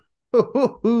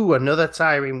Ooh, another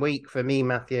tiring week for me,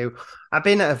 Matthew. I've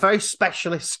been at a very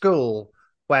specialist school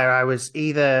where I was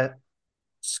either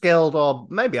skilled or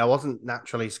maybe I wasn't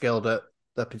naturally skilled at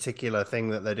the particular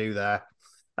thing that they do there.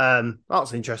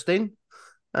 That's interesting.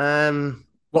 Um,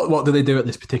 What do they do at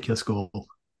this particular school?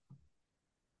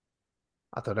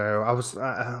 I don't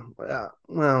know.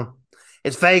 Well,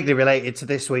 it's vaguely related to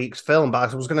this week's film, but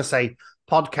I was going to say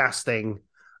podcasting.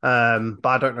 But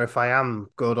I don't know if I am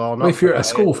good or Well, not if you're good at a at it.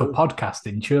 school for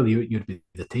podcasting, surely you'd be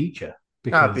the teacher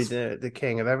I'd be because the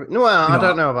king of every. No, well, you I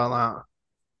don't know. know about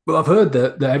Well, I've heard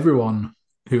that everyone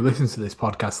who listens to this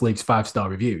podcast leaves 5-star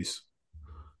reviews,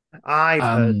 that. I've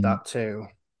heard and that too.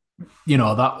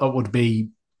 that would be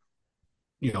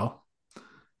you know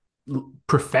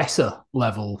professor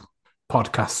level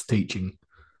podcast teaching.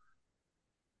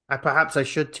 Perhaps I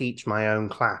should teach my own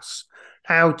class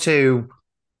how to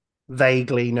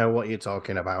vaguely know what you're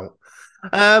talking about.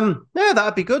 Yeah,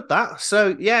 that'd be good.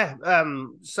 So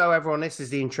everyone, this is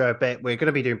the intro bit. We're going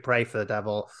to be doing Pray for the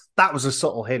Devil. That was a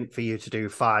subtle hint for you to do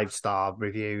 5-star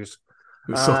reviews.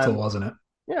 It was subtle, Um, wasn't it?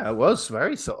 Yeah, it was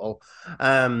very subtle.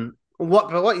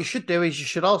 What you should do is you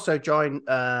should also join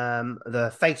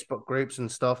the Facebook groups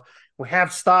and stuff. We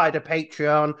have started a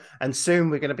Patreon, and soon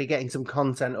we're going to be getting some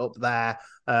content up there.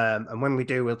 And when we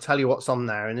do, we'll tell you what's on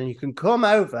there, and then you can come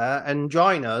over and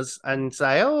join us and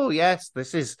say, "Oh, yes,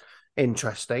 this is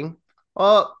interesting,"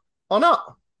 or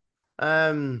not.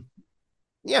 Um,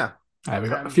 yeah, We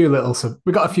got a um, few little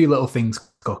we got a few little things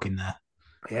cooking there,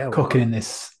 yeah, we've cooking got in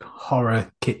this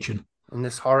horror kitchen. in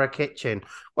this horror kitchen.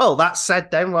 Well, that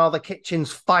said, then while the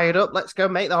kitchen's fired up, let's go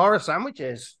make the horror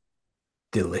sandwiches.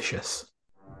 Delicious.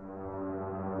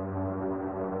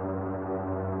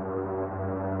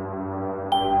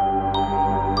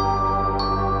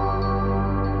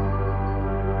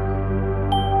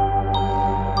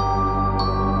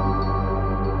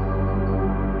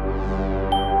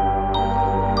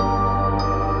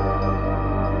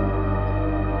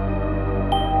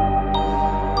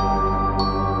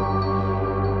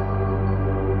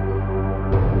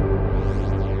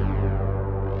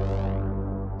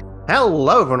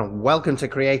 Hello, everyone, and welcome to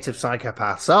Creative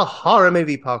Psychopaths, a horror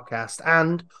movie podcast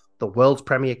and the world's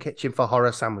premier kitchen for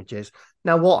horror sandwiches.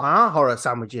 Now, what are horror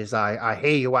sandwiches? I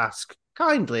hear you ask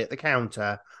kindly at the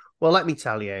counter. Well, let me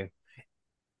tell you.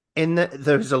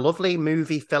 There's a lovely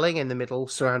movie filling in the middle,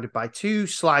 surrounded by two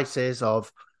slices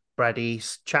of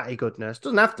bready, chatty goodness.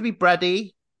 Doesn't have to be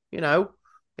bready, you know,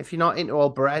 if you're not into all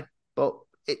bread, but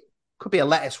it could be a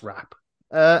lettuce wrap.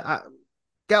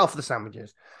 Get off the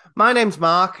sandwiches. My name's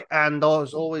Mark, and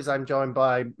as always, I'm joined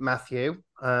by Matthew.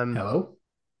 Hello.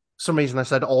 Some reason I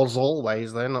said as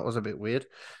always, then that was a bit weird.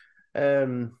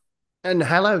 Um, and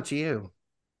hello to you.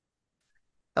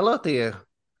 Hello to you.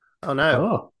 Oh no,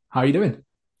 Hello. How are you doing?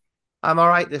 I'm all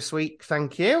right this week,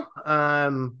 thank you.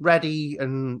 Ready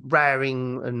and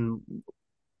raring and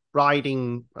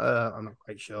riding. I'm not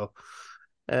quite sure.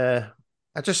 Uh,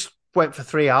 I just went for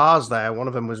 3 hours there. One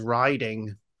of them was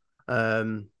riding.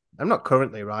 I'm not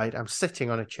currently riding. I'm sitting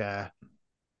on a chair.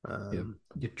 Um,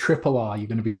 Your triple R. You're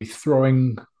going to be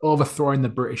overthrowing the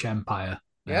British Empire.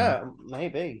 yeah,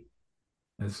 maybe.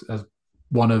 As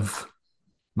one of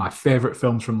my favourite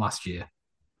films from last year.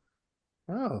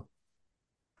 Oh,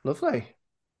 lovely.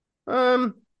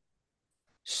 Um,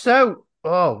 so,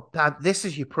 Dad, this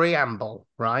is your preamble,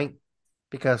 right?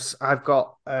 Because I've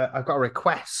got a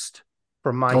request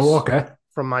from Oh, okay.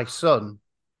 from my son.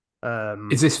 Is Um,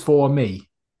 this for me,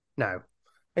 no,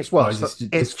 or is this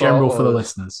it's just general for the for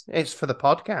us. listeners? It's for the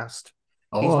podcast.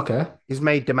 Oh, He's okay. he's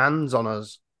made demands on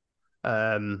us.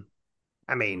 Um,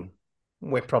 I mean,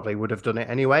 we probably would have done it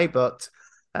anyway, but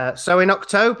so in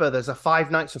October there's a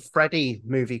Five Nights at Freddy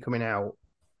movie coming out.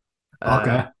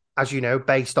 Okay. As you know,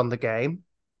 based on the game,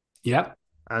 Yep.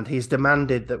 and he's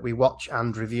demanded that we watch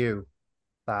and review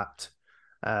that.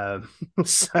 Um,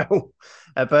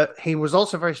 but he was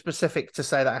also very specific to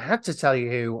say that I had to tell you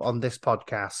who on this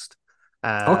podcast.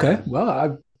 Okay. Um,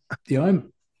 Well, you know,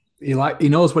 he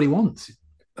knows what he wants.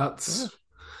 yeah,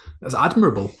 That's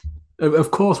admirable.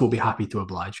 Of course, we'll be happy to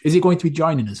oblige. Is he going to be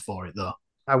joining us for it though?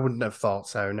 I wouldn't have thought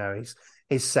so. No,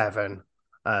 he's 7,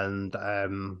 and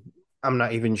I'm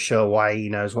not even sure why he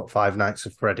knows what Five Nights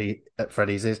at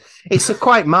Freddy's is. It's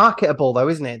quite marketable though,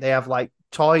 isn't it? They have like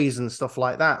toys and stuff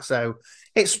like that, so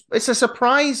it's a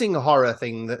surprising horror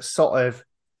thing that sort of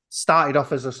started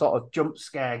off as a sort of jump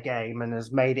scare game and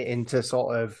has made it into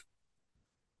sort of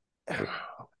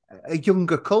a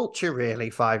younger culture. Really,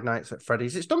 Five Nights at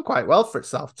Freddy's. It's done quite well for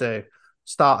itself to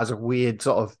start as a weird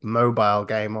sort of mobile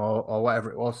game or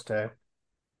whatever it was to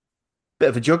bit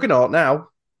of a juggernaut now.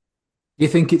 Do you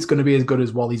think it's going to be as good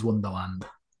as Wally's Wonderland?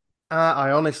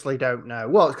 I honestly don't know.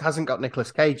 Well, it hasn't got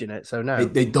Nicolas Cage in it, so no.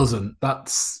 It doesn't.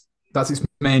 That's its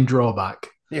main drawback.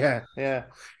 Yeah, yeah.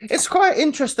 It's quite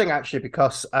interesting actually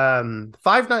because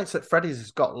Five Nights at Freddy's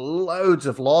has got loads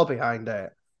of lore behind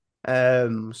it.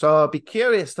 So I'll be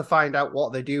curious to find out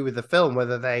what they do with the film,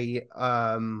 whether they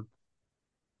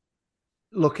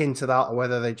look into that or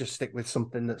whether they just stick with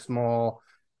something that's more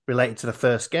related to the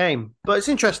first game. But it's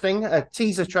interesting. A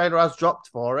teaser trailer has dropped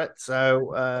for it,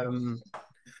 so And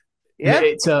yeah,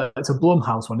 it's a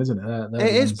Blumhouse one, isn't it? They're it the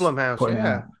is ones Blumhouse. putting it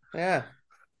Yeah, out. yeah.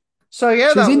 So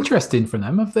yeah, So it's that interesting for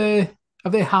them. Have they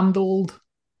handled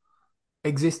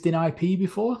existing IP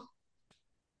before?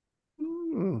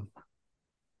 hmm,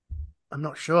 I'm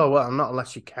not sure. Well, I'm not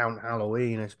unless you count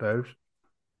Halloween, I suppose.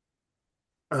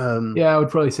 Um, Yeah, I would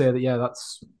probably say that. Yeah,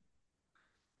 that's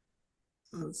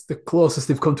the closest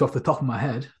they've come to off the top of my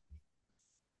head.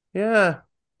 yeah,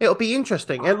 it'll be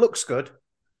interesting. It looks good.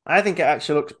 I think it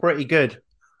actually looks pretty good.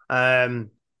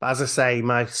 But as I say,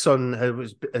 my son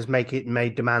has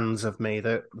made demands of me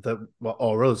that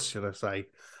or us, should I say,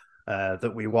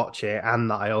 that we watch it and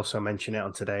that I also mention it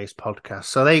on today's podcast.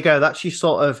 So there you go. That's your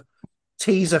sort of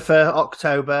teaser for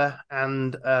October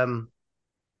and a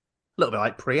little bit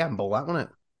like preamble, that wasn't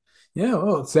it? Yeah,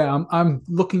 well, so I'm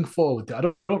looking forward to. I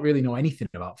don't really know anything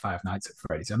about Five Nights at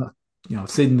Freddy's. I'm not,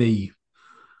 seen the,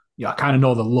 I kind of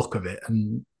know the look of it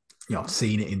and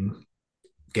seen it in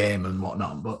game and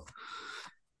whatnot, but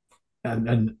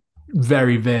and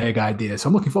very vague ideas. So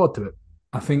I'm looking forward to it.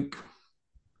 I think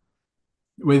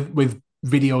with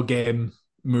video game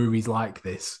movies like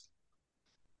this,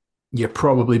 you're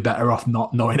probably better off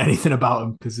not knowing anything about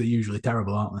them because they're usually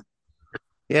terrible, aren't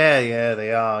they? Yeah, yeah,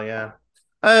 they are. Yeah.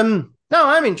 No,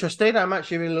 I'm interested. I'm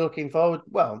actually really looking forward.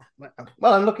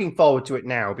 I'm looking forward to it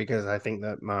now because I think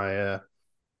that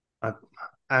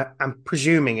I, I'm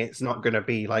presuming it's not going to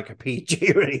be like a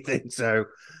PG or anything. So,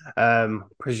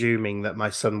 presuming that my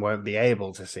son won't be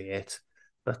able to see it,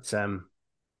 but I'm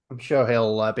sure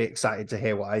he'll be excited to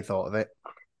hear what I thought of it.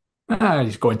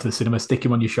 Just go into the cinema, stick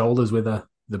him on your shoulders with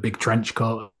the big trench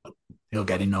coat. He'll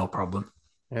get in no problem.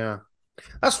 Yeah,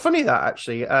 that's funny. That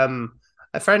actually,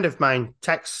 a friend of mine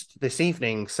text this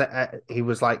evening. He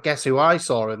was like, "Guess who I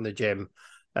saw in the gym?"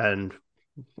 And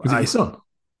Was it I your son?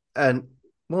 and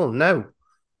well, no,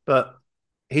 but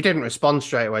he didn't respond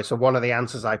straight away. So one of the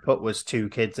answers I put was two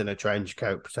kids in a trench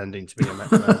coat pretending to be a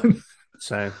Metro.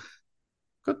 So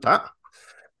good that.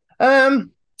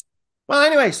 Um. Well,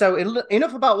 anyway, so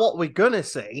enough about what we're gonna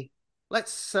see.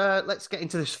 Let's get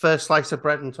into this first slice of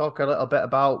bread and talk a little bit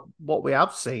about what we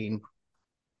have seen.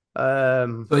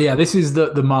 Um. So yeah, this is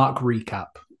the Mark recap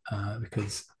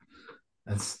because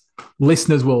as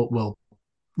listeners will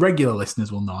regular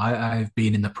listeners will know, I've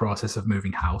been in the process of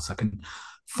moving house. I can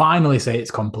finally say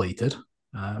it's completed.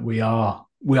 We are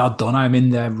done. I'm in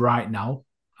there right now.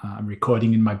 I'm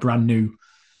recording in my brand new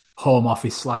home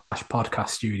office slash podcast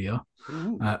studio.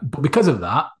 But because of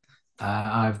that,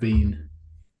 I've been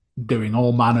doing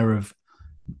all manner of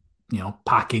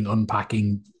packing,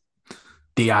 unpacking,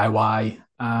 DIY,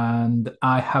 and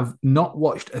I have not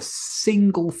watched a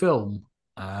single film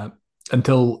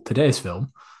until today's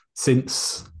film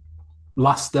since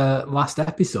last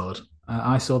episode.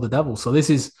 I saw the devil. So this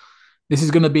is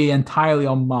going to be entirely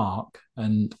on Mark,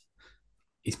 and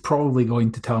he's probably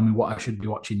going to tell me what I should be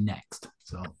watching next.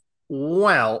 So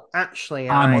Well, actually,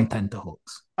 I'm on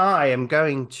tenterhooks. I am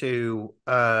going to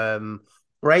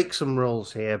break some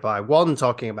rules here by one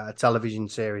talking about a television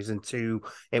series and two,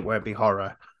 it won't be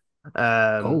horror.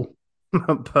 Oh,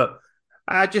 But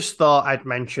I just thought I'd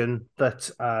mention that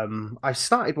I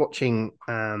started watching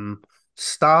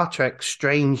Star Trek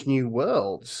Strange New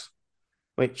Worlds,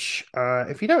 which,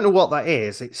 if you don't know what that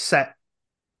is, it's set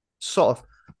sort of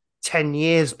 10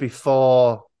 years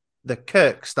before the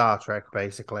Kirk Star Trek,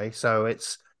 basically. So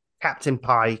it's Captain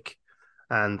Pike,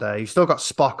 and you've still got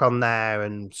Spock on there,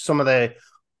 and some of the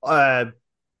uh,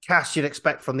 cast you'd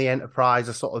expect from the Enterprise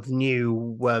are sort of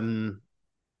new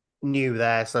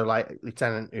there. So like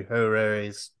Lieutenant Uhura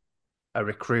is a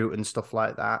recruit and stuff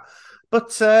like that.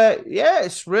 But yeah,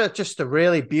 it's just a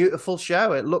really beautiful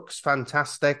show. It looks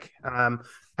fantastic.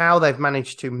 How they've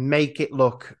managed to make it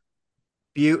look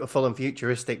beautiful and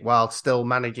futuristic while still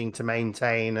managing to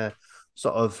maintain a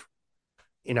sort of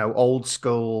old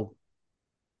school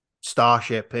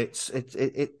starship.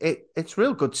 It's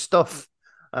real good stuff.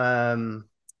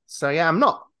 So yeah,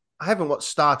 I haven't watched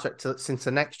Star Trek since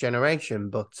the Next Generation,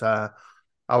 but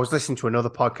I was listening to another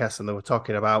podcast and they were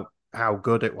talking about how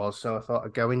good it was, so I thought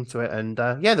I'd go into it, and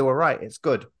yeah, they were right. It's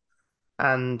good,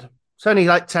 and it's only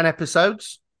like 10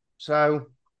 episodes, so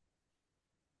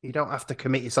you don't have to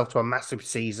commit yourself to a massive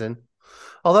season.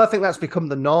 Although I think that's become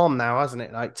the norm now, hasn't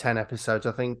it? Like 10 episodes,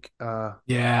 I think.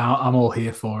 Yeah, I'm all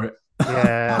here for it.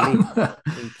 Yeah,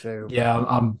 me too. Yeah,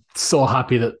 I'm so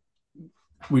happy that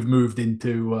we've moved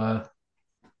into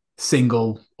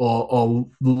single or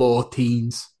low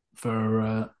teens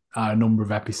for our number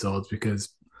of episodes because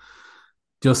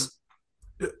just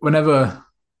whenever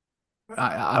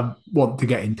I want to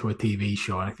get into a TV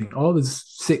show and I think, oh, there's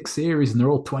 6 series and they're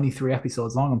all 23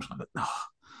 episodes long, I'm just like,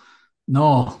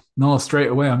 oh, no, straight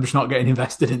away, I'm just not getting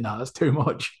invested in that. That's too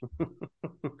much.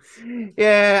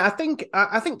 Yeah, I think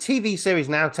TV series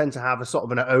now tend to have a sort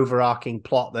of an overarching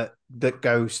plot that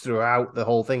goes throughout the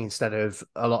whole thing instead of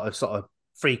a lot of sort of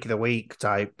freak of the week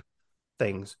type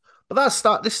things. But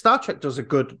this Star Trek does a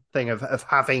good thing of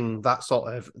having that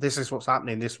sort of this is what's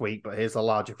happening this week, but here's the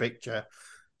larger picture.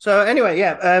 So anyway,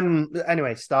 yeah,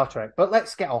 anyway, Star Trek. But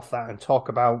let's get off that and talk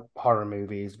about horror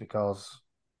movies because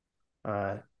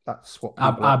that's what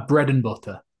Our bread and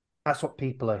butter. that's what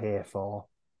people are here for.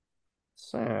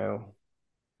 So,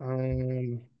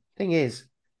 thing is,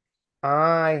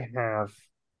 I have,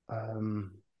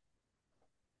 um,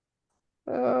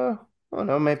 oh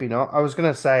no, maybe not. I was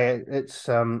gonna say it's,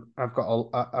 I've got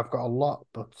a lot,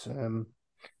 but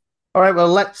all right. Well,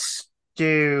 let's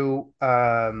do.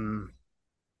 Have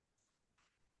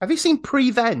you seen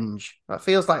Prevenge? That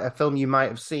feels like a film you might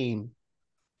have seen.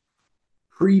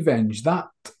 Revenge. That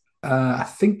I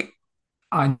think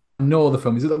I know the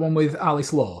film. Is it the one with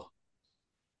Alice Law? Um,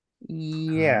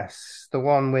 Yes, the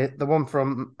one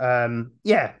from,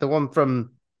 yeah, the one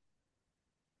from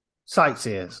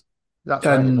Sightseers. That's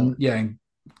right, isn't it? and yeah, in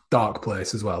Dark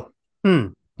Place as well. Yeah,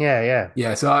 yeah.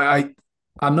 Yeah, so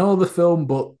I know the film,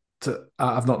 but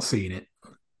I've not seen it.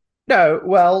 No,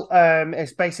 well,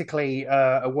 it's basically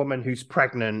a woman who's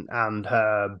pregnant and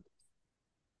her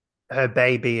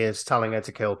baby is telling her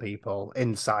to kill people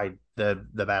inside the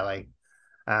belly,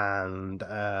 and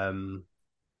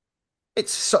it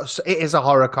is a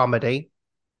horror comedy.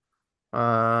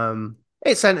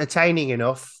 It's entertaining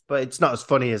enough, but it's not as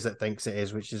funny as it thinks it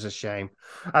is, which is a shame.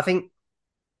 I think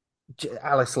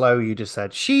Alice Lowe, you just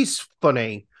said she's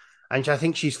funny, and I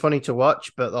think she's funny to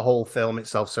watch, but the whole film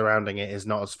itself surrounding it is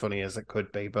not as funny as it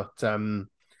could be. But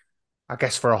I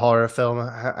guess for a horror film,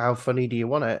 how funny do you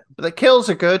want it? But the kills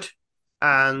are good,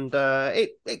 and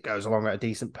it goes along at a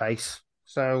decent pace.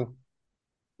 So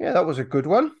yeah, that was a good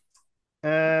one.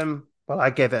 Well, I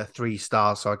gave it a 3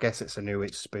 stars, so I guess it's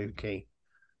spooky.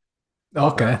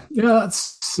 Okay, yeah,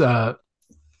 that's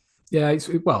yeah. It's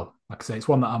well, like I say, it's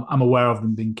one that I'm aware of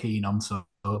and been keen on. So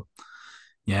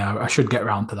yeah, I should get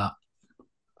around to that.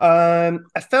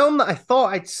 A film that I thought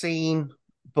I'd seen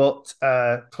but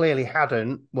clearly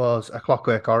hadn't was A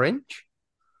Clockwork Orange.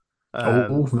 Oh,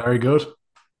 Um, very good.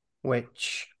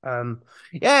 which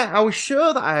yeah, I was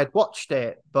sure that I had watched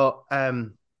it, but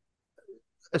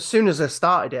as soon as I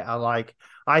started it,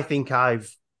 I think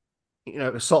I've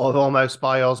sort of almost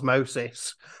by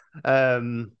osmosis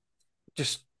um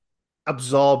just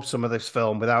absorbed some of this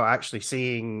film without actually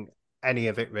seeing any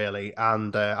of it really,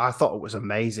 and I thought it was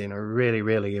amazing. I really,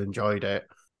 really enjoyed it.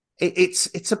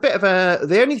 It's a bit of a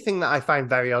the only thing that I find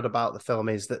very odd about the film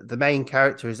is that the main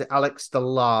character is Alex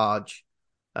DeLarge.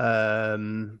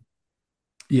 Um,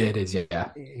 Yeah, it is.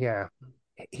 Yeah. yeah,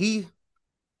 he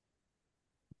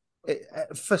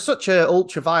for such a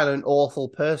ultra violent, awful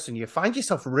person, you find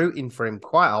yourself rooting for him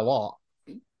quite a lot.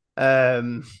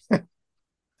 Um,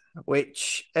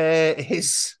 which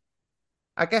is,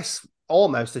 I guess,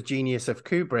 almost a genius of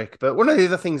Kubrick. But one of the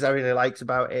other things I really liked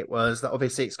about it was that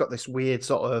obviously it's got this weird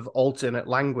sort of alternate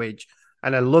language.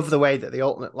 And I love the way that the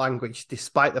alternate language,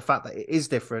 despite the fact that it is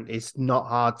different, is not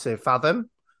hard to fathom.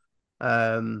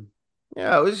 Um,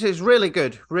 yeah, it was really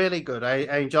good, really good.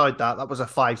 I enjoyed that. That was a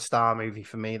 5 star movie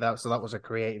for me. That was a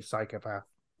creative psychopath.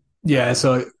 Yeah, Um,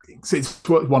 so it's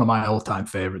one of my all-time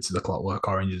favorites of the Clockwork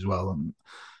Orange as well, and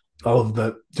I love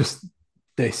the just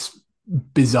this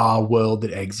bizarre world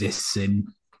that exists in,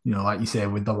 like you say,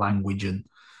 with the language and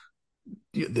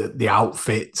the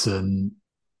outfits and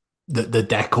the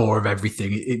decor of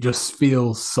everything. It just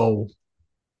feels so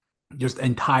just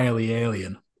entirely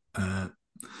alien. Uh,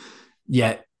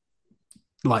 Yet,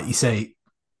 like you say,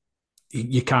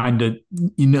 you kind of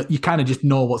you kind of just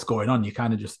know what's going on. You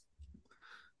kind of just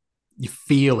you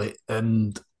feel it,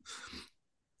 and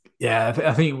yeah,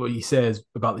 I think what you say is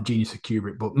about the genius of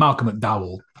Kubrick, but Malcolm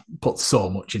McDowell puts so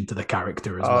much into the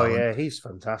character as oh well, yeah, he's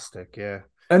fantastic. Yeah.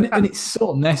 and it's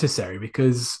so necessary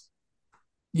because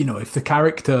if the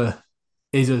character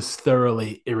is as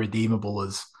thoroughly irredeemable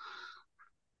as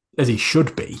he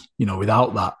should be,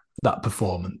 without that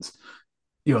performance,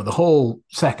 the whole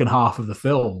second half of the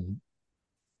film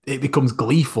it becomes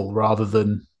gleeful rather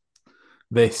than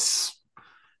this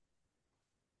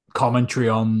commentary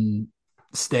on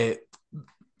state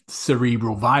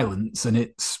cerebral violence.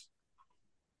 And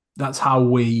that's how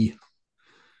we,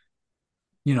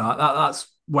 that's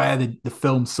where the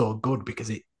film's so good, because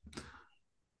it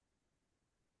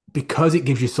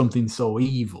gives you something so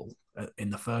evil in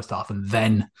the first half and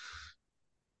then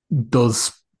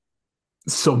does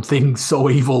something so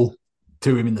evil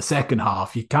to him in the second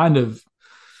half. You kind of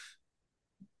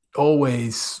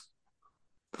always,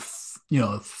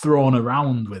 thrown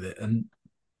around with it. And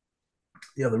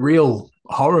the real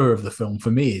horror of the film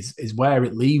for me is where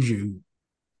it leaves you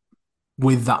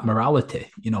with that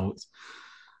morality.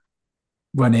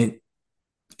 When it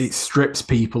strips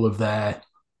people of their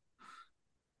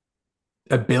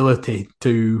ability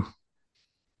to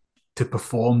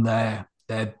perform their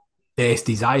base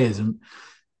desires, and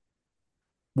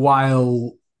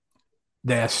while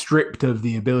they're stripped of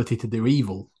the ability to do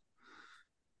evil,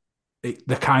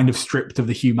 they're kind of stripped of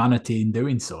the humanity in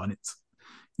doing so. And it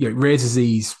raises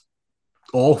these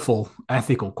awful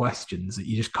ethical questions that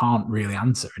you just can't really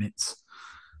answer. And it's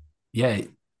very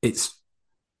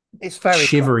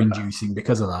shiver inducing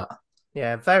because of that.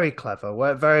 Yeah, very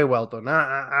clever. Very well done.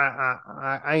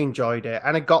 I enjoyed it,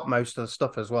 and I got most of the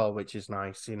stuff as well, which is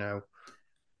nice. Mind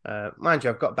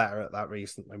you, I've got better at that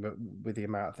recently, but with the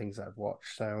amount of things I've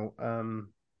watched. So,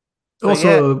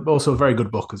 also a very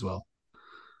good book as well.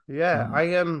 Yeah,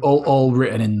 all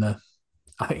written in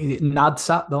I think, is it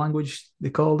Nadsat, the language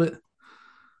they called it?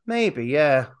 Maybe,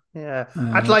 yeah.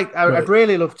 I'd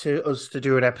really love us to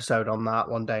do an episode on that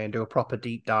one day and do a proper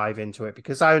deep dive into it,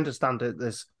 because I understand that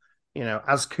there's,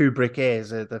 as Kubrick is,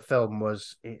 the film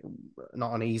was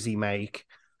not an easy make.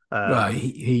 Well,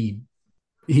 he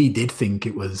did think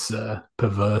it was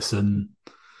perverse and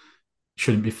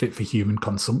shouldn't be fit for human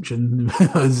consumption.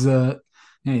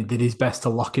 He did his best to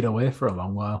lock it away for a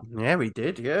long while. Yeah, he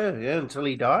did. Yeah, until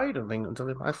he died. I think until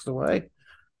he passed away.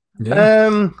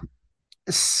 Yeah.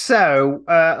 So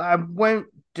I won't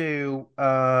do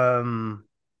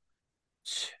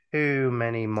too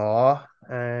many more.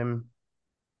 Well,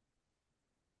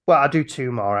 I'll do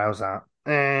two more. How's that?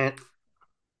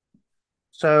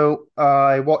 So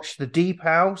I watched The Deep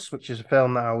House, which is a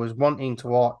film that I was wanting to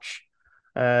watch,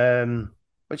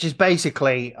 which is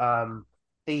basically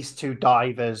these two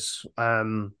divers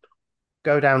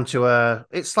go down to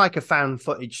it's like a found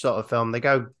footage sort of film. They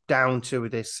go down to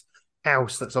this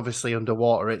house that's obviously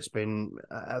underwater. It's been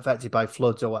affected by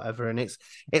floods or whatever, and it's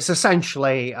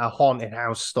essentially a haunted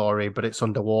house story, but it's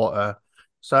underwater.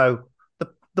 So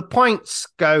the points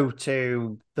go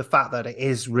to the fact that it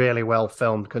is really well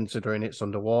filmed, considering it's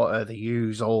underwater. They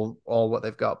use all what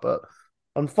they've got, but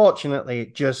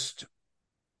unfortunately,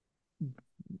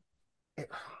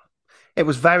 it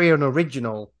was very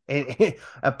unoriginal.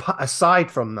 Aside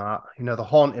from that, the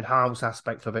haunted house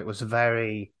aspect of it was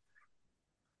very,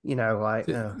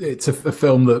 it's a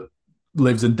film that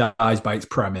lives and dies by its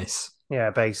premise. Yeah,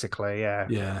 basically,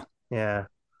 yeah.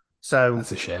 So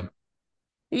that's a shame.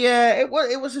 Yeah, it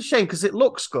was a shame, because it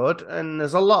looks good and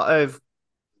there's a lot of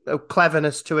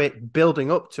cleverness to it building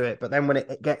up to it, but then when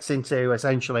it gets into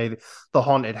essentially the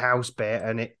haunted house bit,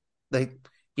 and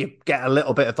you get a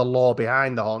little bit of the lore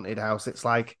behind the haunted house, it's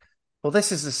like, well,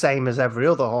 this is the same as every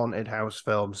other haunted house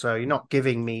film, so you're not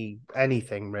giving me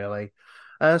anything really.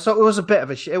 So it was a bit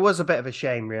of a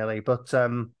shame, really. But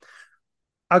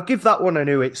I'll give that one a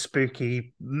new. It's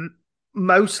spooky,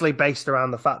 mostly based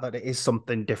around the fact that it is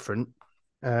something different,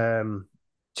 to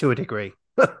a degree,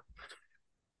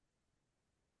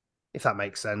 if that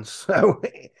makes sense. So,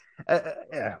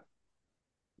 yeah.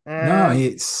 No,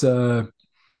 it's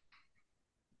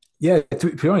yeah.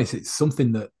 To be honest, it's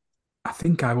something that I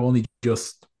think I've only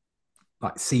just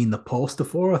seen the poster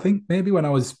for. I think maybe when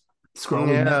I was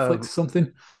scrolling Netflix or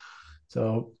something.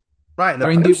 So, right. I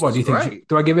mean, what do you think? Great.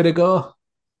 Do I give it a go?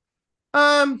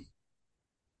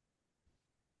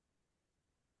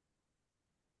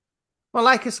 Well,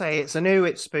 like I say, it's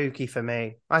spooky for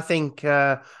me. I think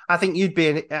you'd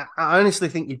be. I honestly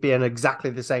think you'd be on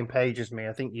exactly the same page as me.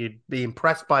 I think you'd be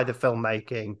impressed by the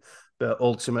filmmaking, but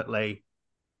ultimately,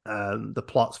 the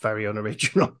plot's very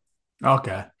unoriginal.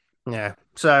 Okay. Yeah.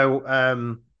 So,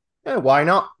 why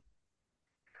not?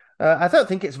 I don't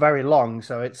think it's very long,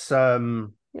 so it's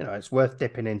it's worth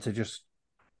dipping into.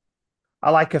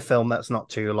 I like a film that's not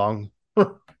too long.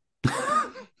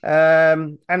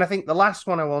 And I think the last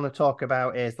one I want to talk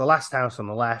about is The Last House on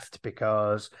the Left,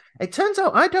 because it turns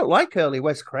out I don't like early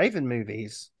Wes Craven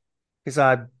movies, because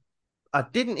I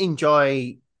didn't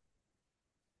enjoy,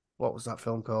 what was that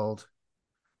film called?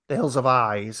 The Hills of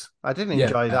Eyes. I didn't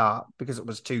enjoy that because it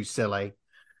was too silly.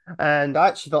 And I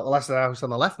actually thought The Last of the House on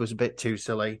the Left was a bit too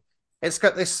silly. It's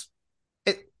got this.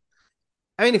 It.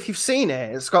 I mean, if you've seen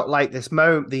it, it's got like these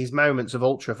moments of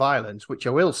ultra violence, which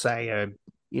I will say are,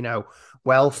 you know,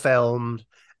 well filmed,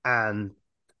 and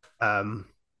um,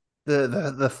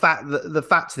 the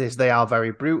fact is they are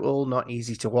very brutal, not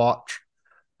easy to watch,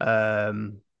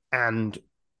 and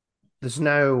there's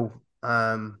no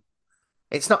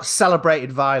it's not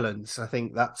celebrated violence. I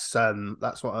think that's what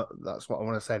I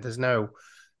want to say. There's no,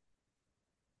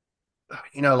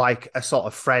 like a sort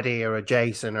of Freddy or a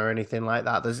Jason or anything like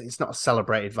that. It's not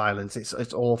celebrated violence.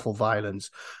 It's awful violence,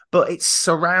 but it's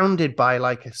surrounded by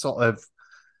like a sort of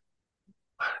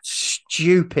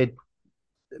stupid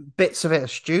bits of it are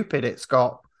stupid. It's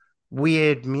got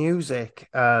weird music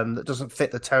that doesn't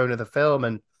fit the tone of the film,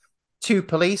 and two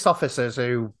police officers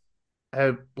who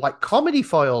are like comedy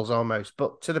foils almost,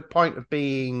 but to the point of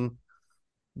being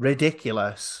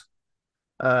ridiculous.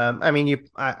 I mean,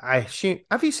 I assume,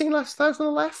 have you seen Last Thousand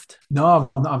on the Left?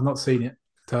 No, I've not seen it.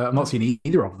 I've not seen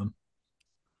either of them.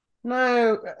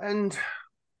 No, and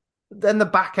then the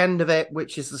back end of it,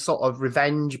 which is the sort of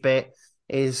revenge bit,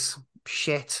 is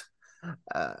shit.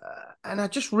 Uh, and I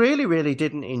just really, really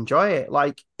didn't enjoy it.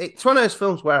 Like, it's one of those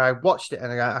films where I watched it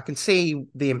and I can see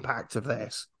the impact of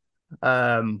this.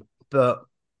 But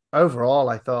overall,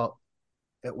 I thought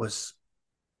it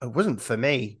wasn't for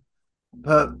me.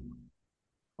 But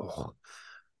oh,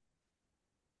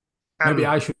 Maybe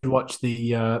I should watch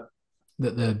the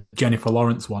Jennifer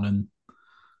Lawrence one, and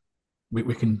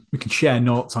we can share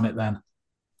notes on it then.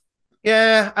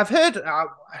 yeah, I've heard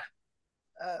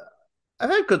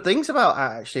good things about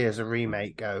that actually as a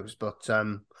remake goes. But I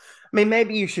mean,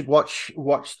 maybe you should watch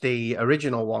the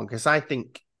original one because I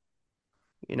think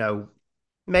you know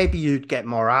maybe you'd get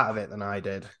more out of it than I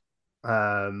did.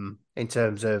 In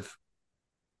terms of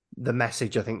the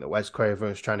message I think that Wes Craven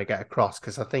was trying to get across,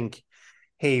 because I think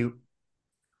he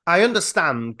I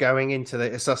understand going into the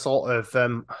it's a sort of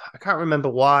I can't remember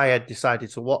why I decided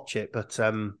to watch it, but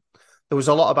there was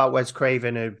a lot about Wes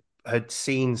Craven who had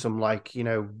seen some like,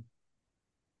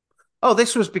 oh,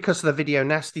 this was because of the Video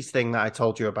Nasties thing that I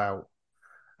told you about.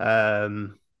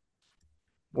 Um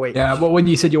which Yeah, well, when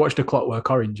you said you watched A Clockwork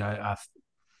Orange, I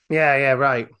yeah,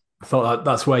 right. thought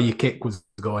that's where your kick was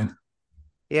going.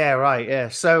 Yeah, right. Yeah.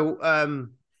 So,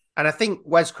 and I think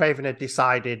Wes Craven had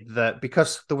decided that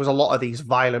because there was a lot of these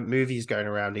violent movies going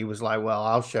around, he was like, "Well,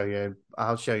 I'll show you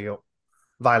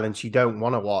violence you don't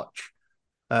want to watch."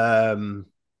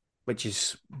 Which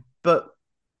is, but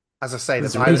as I say,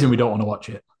 There's a reason we don't want to watch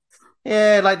it.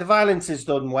 yeah, like the violence is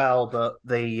done well, but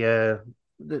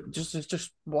it's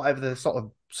just whatever the sort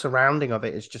of surrounding of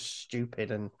it is just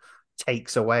stupid and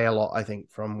takes away a lot, I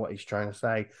think, from what he's trying to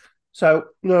say. So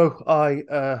no,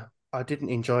 I didn't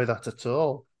enjoy that at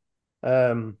all.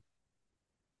 Um,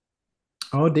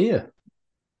 Oh dear.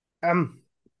 I'm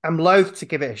I'm loath to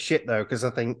give it a shit though because I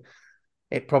think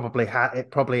it probably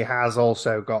has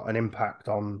also got an impact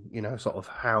on sort of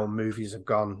how movies have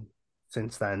gone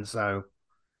since then. So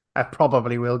I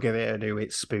probably will give it a do.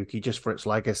 It's spooky just for its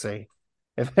legacy,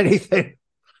 if anything.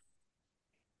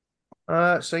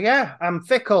 So yeah, I'm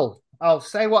fickle. I'll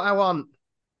say what I want.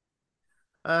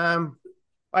 Um,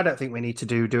 I don't think we need to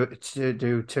do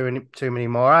too many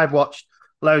more. I've watched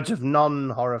loads of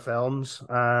non-horror films.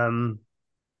 But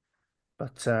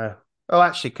oh,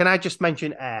 actually, can I just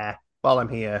mention Air while I'm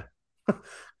here?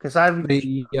 Because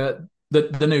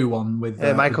The new one with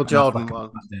Michael Ben Jordan Affleck and one.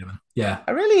 Matt Damon. Yeah.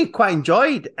 I really quite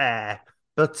enjoyed Air,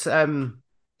 but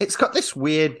it's got this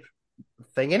weird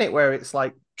thing in it where it's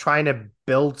like trying to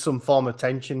build some form of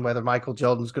tension whether Michael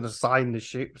Jordan's going to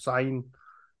sign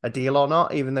a deal or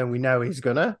not, even though we know he's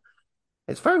gonna.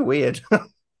 It's very weird.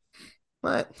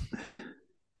 Like,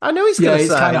 I know he's Yeah, gonna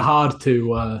it's kind of sign. hard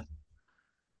to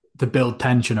build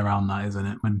tension around that, isn't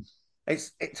it? When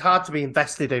It's hard to be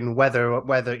invested in whether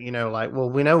like, well,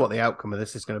 we know what the outcome of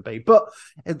this is going to be. But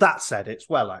that said, it's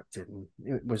well acted and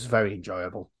it was very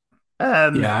enjoyable.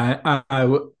 Yeah,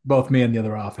 both me and the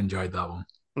other half enjoyed that one.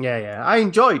 Yeah, I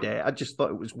enjoyed it. I just thought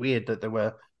it was weird that they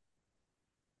were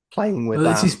playing with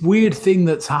Well, it's that. this weird thing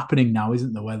that's happening now,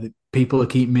 isn't there? Where people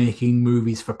keep making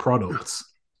movies for products,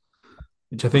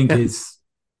 which I think is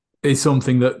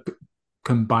something that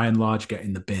can, by and large, get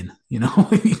in the bin.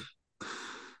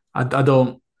 I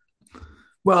don't.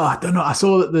 Well, I don't know. I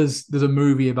saw that there's a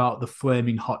movie about the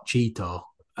flaming hot Cheeto,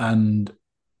 and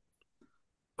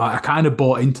I kind of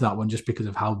bought into that one just because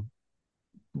of how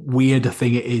weird a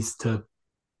thing it is to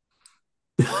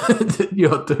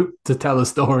to tell a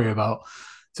story about.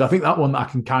 So I think that one I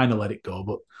can kind of let it go.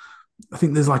 But I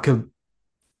think there's like a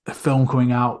film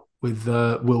coming out with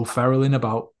Will Ferrell in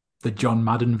about the John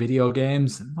Madden video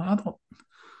games.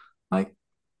 Like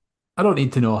I don't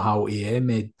need to know how EA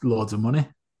made loads of money.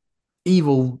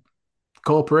 Evil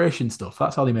corporation stuff.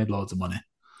 That's how they made loads of money.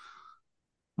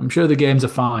 I'm sure the games are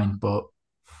fine, but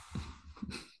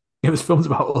give us films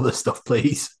about other stuff,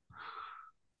 please.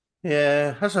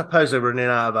 Yeah, I suppose they're running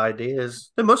out of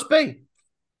ideas. There must be.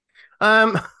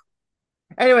 Um.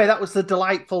 Anyway, that was the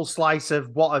delightful slice of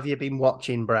what have you been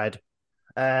watching, Bread.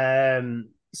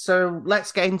 So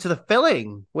let's get into the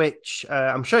filling, which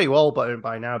I'm sure you all know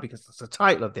by now because that's the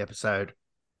title of the episode.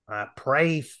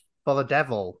 Pray for the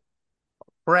Devil.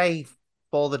 Pray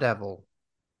for the Devil.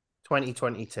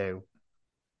 2022.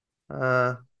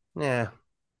 Yeah.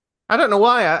 I don't know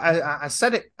why I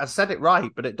said it. I said it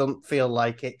right, but it doesn't feel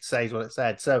like it says what it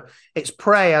said. So it's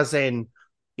pray as in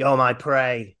you're my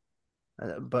prey.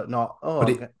 But not. Oh,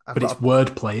 but it's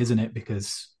wordplay, isn't it?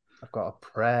 Because I've got a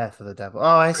prayer for the devil. Oh,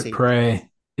 I see. Pray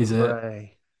is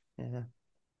pray. Yeah.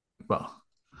 Well,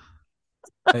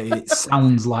 it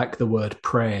sounds like the word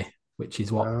pray, which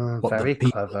is what the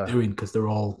people are doing because they're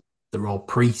all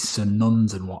priests and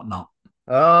nuns and whatnot.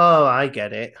 Oh, I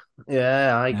get it.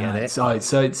 Yeah, I get it. So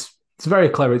it's very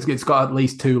clever. It's got at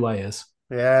least 2 layers.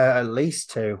 Yeah, at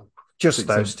least 2. Just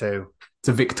those 2. It's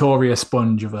a Victoria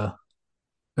Sponge of a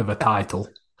title.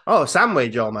 Oh, a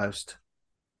sandwich almost.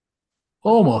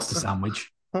 Almost a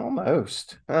sandwich.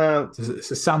 Almost.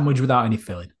 It's a sandwich without any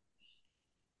filling.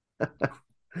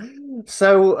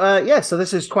 So so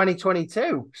this is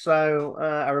 2022. So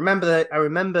I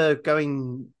remember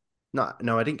going.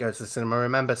 No, I didn't go to the cinema. I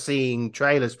remember seeing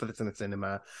trailers for this in the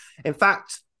cinema. In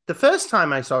fact, the first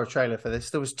time I saw a trailer for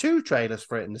this, there was 2 trailers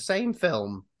for it in the same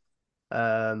film.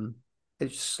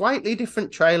 It's slightly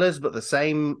different trailers, but the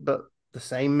same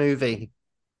movie.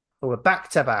 But we're back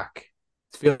to back.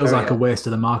 It feels like a waste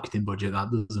of the marketing budget,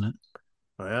 that doesn't it?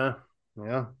 Oh,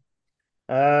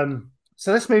 yeah.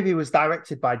 So this movie was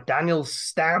directed by Daniel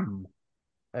Stamm,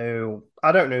 who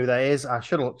I don't know who that is. I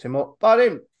should have looked him up, but I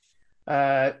didn't.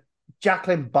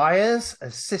 Jacqueline Byers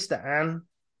as Sister Anne,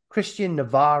 Christian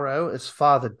Navarro as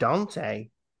Father Dante,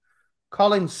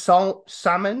 Colin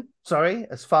Salmon,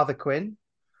 as Father Quinn,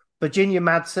 Virginia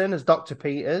Madsen as Dr.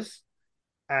 Peters,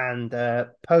 and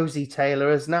Posey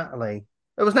Taylor as Natalie.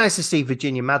 It was nice to see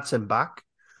Virginia Madsen back.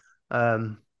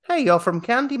 Hey, you're from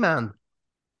Candyman,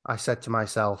 I said to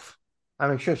myself.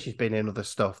 I'm sure she's been in other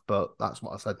stuff, but that's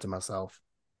what I said to myself.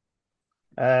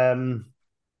 And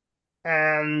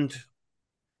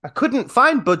I couldn't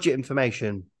find budget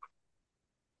information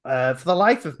for the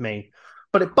life of me,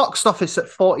 but it boxed office at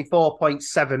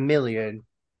 44.7 million,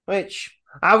 which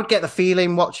I would get the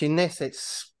feeling watching this,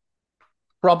 it's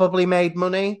probably made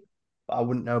money, but I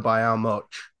wouldn't know by how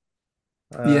much.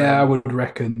 Yeah, I would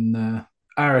reckon.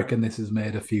 I reckon this has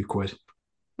made a few quid.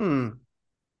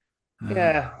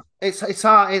 Yeah, it's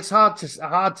hard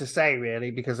to say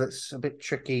really because it's a bit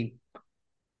tricky.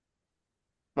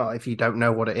 Well, if you don't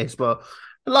know what it is, but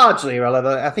largely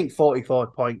irrelevant. I think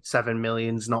 44.7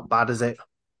 million is not bad, is it?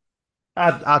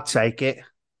 I'd take it.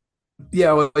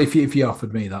 Yeah, well, if you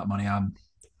offered me that money, I'm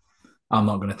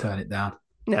not going to turn it down.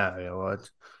 No, you would.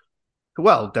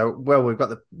 Well, we've got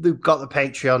the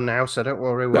Patreon now, so don't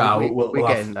worry. We're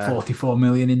getting 44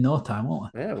 million in no time,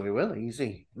 won't we? Yeah, we will.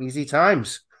 Easy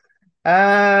times.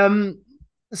 So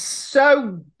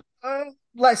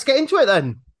let's get into it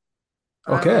then.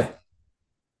 Okay.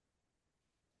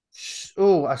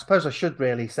 I suppose I should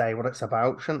really say what it's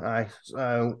about, shouldn't I?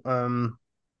 So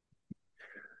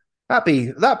that'd be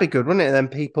good, wouldn't it? Then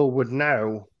people would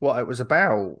know what it was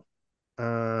about.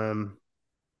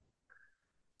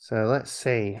 So let's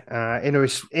see.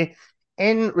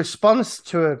 In response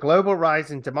to a global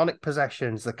rise in demonic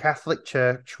possessions, the Catholic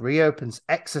Church reopens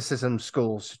exorcism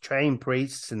schools to train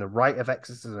priests in the rite of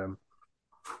exorcism.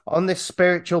 On this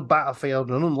spiritual battlefield,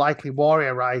 an unlikely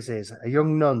warrior rises, a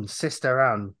young nun, Sister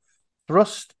Anne,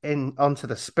 thrust onto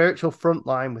the spiritual front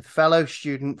line with fellow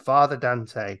student Father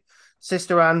Dante.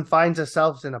 Sister Anne finds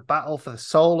herself in a battle for the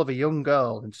soul of a young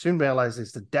girl and soon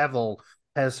realizes the devil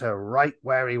has her right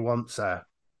where he wants her.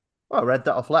 Well, I read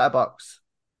that off Letterboxd.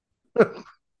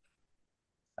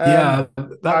 Yeah,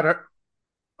 that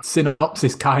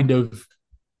synopsis kind of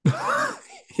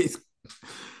it's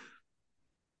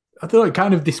I don't know, it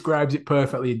kind of describes it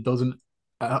perfectly and doesn't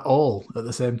at all at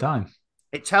the same time.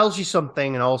 It tells you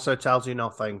something and also tells you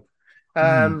nothing.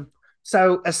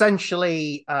 So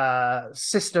essentially,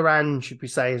 Sister Anne, should we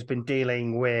say, has been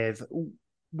dealing with,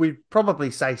 we'd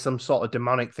probably say, some sort of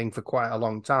demonic thing for quite a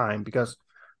long time because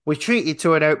we treated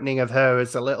to an opening of her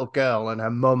as a little girl and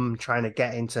her mum trying to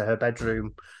get into her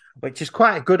bedroom, which is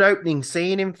quite a good opening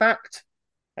scene, in fact,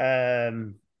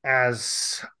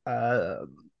 as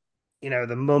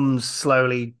the mum's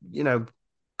slowly,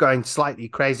 going slightly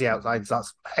crazy outside. So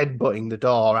that's headbutting the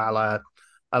door,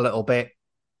 a little bit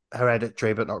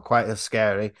Hereditary, but not quite as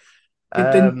scary.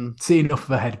 It didn't Um, see enough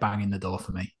of a head bang in the door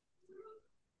for me.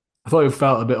 I thought it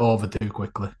felt a bit over too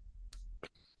quickly.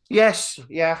 yes,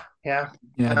 yeah, yeah,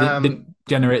 Yeah, didn't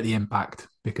generate the impact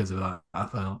because of that. I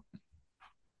felt.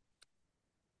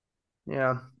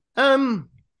 yeah. I'd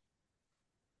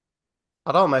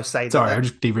almost say Sorry, I that.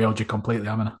 just derailed you completely,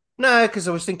 haven't I? No, because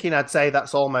I was thinking I'd say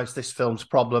that's almost this film's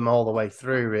problem all the way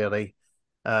through, really.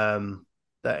 Um,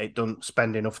 that it doesn't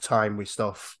spend enough time with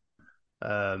stuff.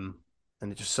 And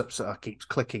it just sort of keeps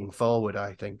clicking forward,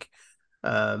 I think.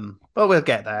 But we'll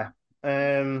get there.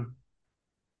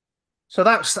 So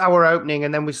that's our opening,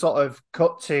 and then we sort of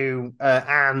cut to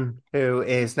Anne, who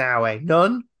is now a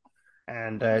nun,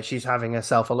 and she's having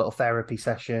herself a little therapy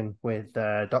session with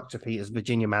Dr. Peters,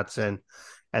 Virginia Madsen,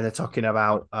 and they're talking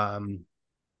about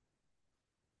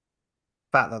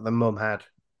fact that the mum had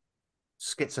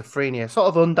schizophrenia, sort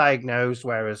of undiagnosed,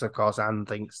 whereas of course Anne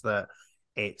thinks that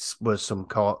it was some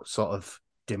sort of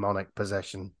demonic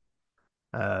possession.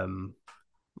 Um,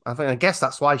 I guess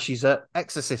that's why she's at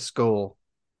exorcist school.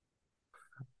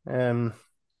 Um,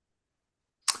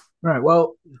 Right.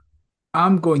 Well,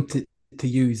 I'm going to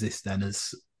use this then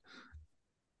as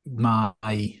my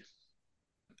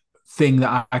thing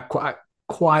that I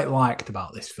quite liked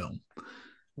about this film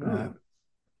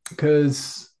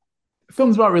because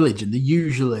films about religion they're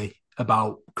usually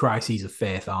about crises of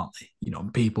faith, aren't they?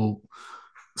 People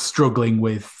struggling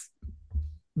with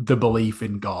the belief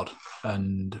in God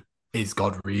and is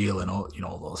God real and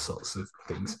all those sorts of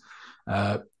things.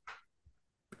 Uh,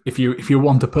 if you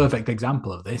want a perfect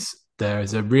example of this, there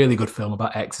is a really good film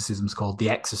about exorcisms called The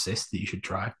Exorcist that you should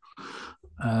try.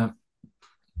 Uh,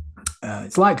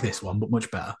 it's like this one, but much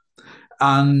better.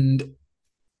 And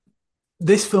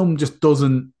this film just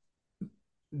doesn't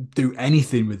do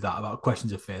anything with that about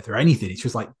questions of faith or anything. It's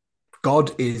just like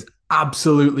God is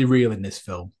absolutely real in this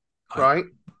film. Like, right.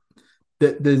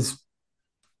 there's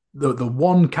the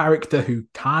one character who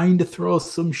kind of throws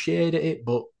some shade at it,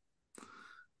 but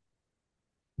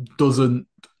doesn't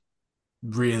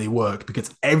really work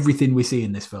because everything we see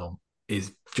in this film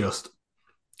is just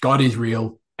God is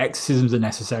real, exorcisms are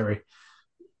necessary.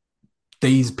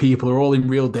 These people are all in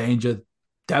real danger.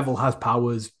 Devil has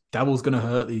powers. Devil's going to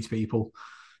hurt these people.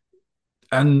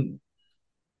 And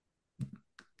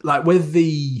like with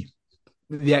the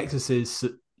exorcists,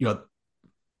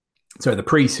 sorry, the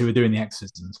priests who are doing the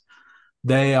exorcisms,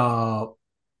 they are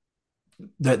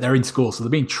they're in school, so they're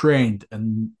being trained,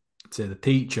 and so the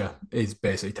teacher is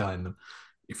basically telling them,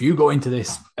 if you go into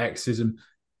this exorcism,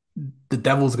 the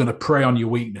devil's going to prey on your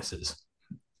weaknesses,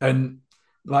 and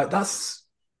like that's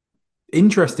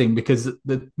interesting because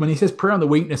when he says prey on the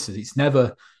weaknesses, it's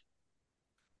never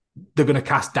they're going to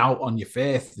cast doubt on your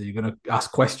faith. They're going to ask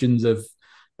questions of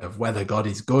whether God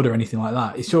is good or anything like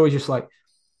that. It's always just like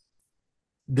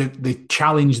they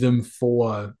challenge them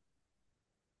for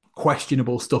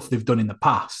questionable stuff they've done in the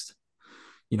past.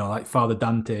 Like Father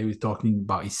Dante was talking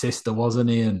about his sister, wasn't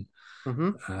he?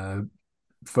 And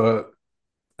for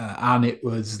Anne, it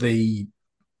was the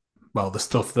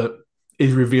stuff that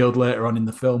is revealed later on in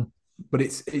the film. But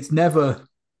it's never,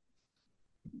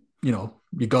 your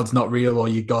God's not real or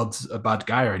your God's a bad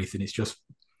guy or anything. It's just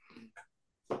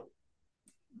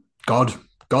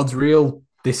God's real.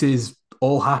 This is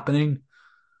all happening.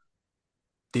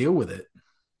 Deal with it.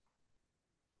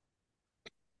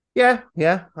 Yeah,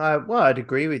 yeah. Well, I'd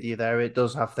agree with you there. It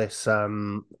does have this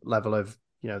level of,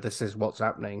 this is what's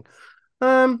happening.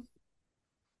 Um,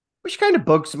 which kind of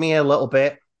bugs me a little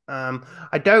bit.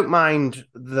 I don't mind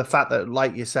the fact that,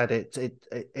 like you said,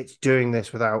 it's doing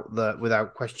this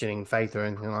without questioning faith or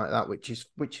anything like that, which is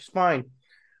fine.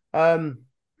 Well,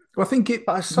 I think it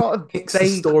But I sort of makes the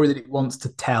story that it wants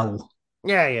to tell.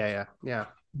 Yeah.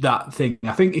 That thing.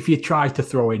 I think if you try to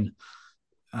throw in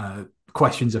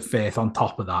questions of faith on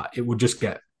top of that, it would just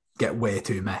get way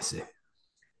too messy.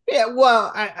 Yeah,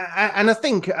 well, I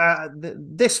think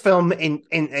this film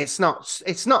it's not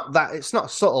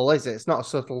subtle, is it? It's not a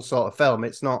subtle sort of film.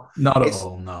 It's not. Not at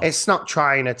all. No, it's not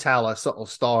trying to tell a subtle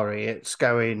story. It's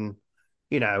going,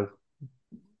 you know,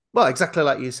 well, exactly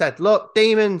like you said. Look,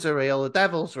 demons are real. The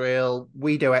devil's real.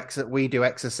 We do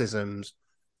exorcisms.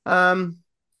 Um,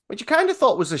 which I kind of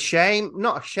thought was a shame.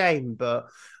 Not a shame, but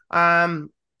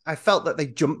I felt that they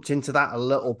jumped into that a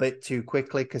little bit too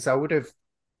quickly because I would have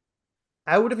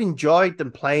enjoyed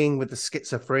them playing with the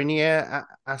schizophrenia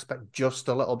aspect just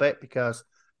a little bit because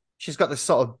she's got this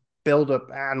sort of build up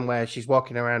and where she's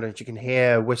walking around and she can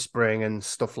hear whispering and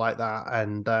stuff like that.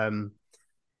 And,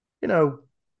 you know,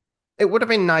 it would have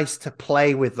been nice to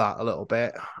play with that a little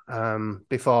bit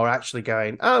before actually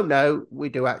going, oh no, we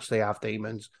do actually have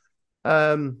demons.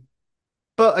 Um,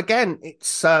 but again,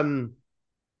 it's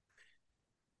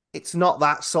not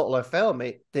that subtle a film.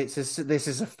 This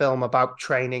is a film about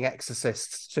training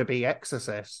exorcists to be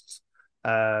exorcists,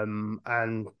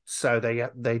 and so they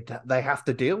have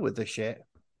to deal with the shit.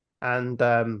 And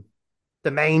the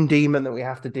main demon that we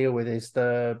have to deal with is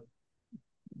the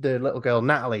little girl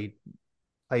Natalie,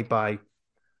 played by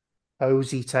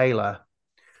Hosey Taylor,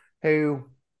 who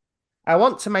I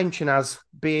want to mention as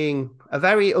being a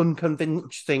very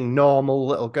unconvincing normal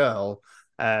little girl,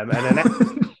 and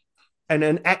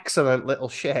an excellent little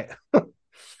shit.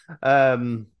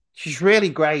 She's really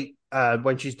great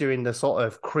when she's doing the sort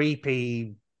of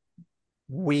creepy,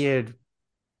 weird,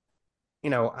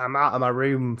 I'm out of my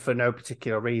room for no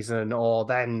particular reason, or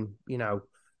then,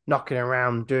 knocking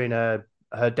around doing her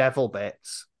devil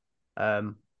bits.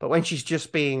 But when she's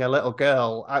just being a little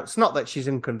girl, it's not that she's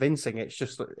unconvincing. It's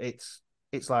just it's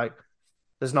like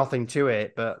there's nothing to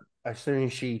it. But as soon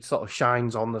as she sort of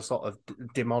shines on the sort of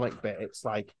demonic bit, it's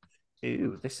like,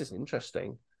 ooh, this is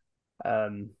interesting.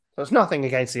 So it's nothing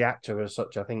against the actor as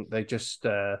such. I think they just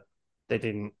they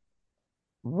didn't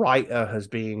write her as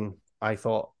being, I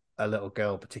thought, a little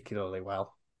girl particularly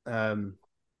well. I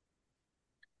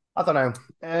don't know.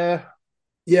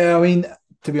 Yeah, I mean,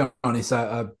 to be honest,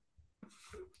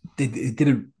 it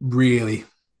didn't really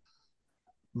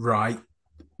write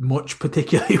much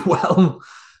particularly well.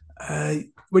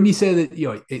 When you say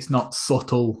that it's not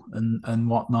subtle and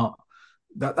whatnot,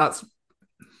 that's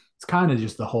it's kind of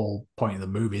just the whole point of the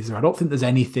movie. Is there? I don't think there's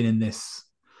anything in this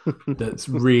that's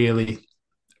really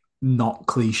not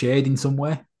cliched in some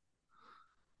way.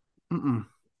 Mm-mm.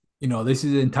 This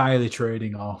is entirely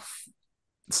trading off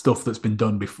stuff that's been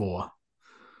done before,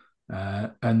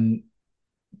 and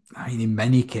I mean, in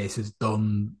many cases,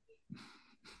 done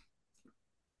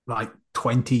like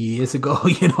 20 years ago,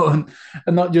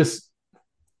 and not just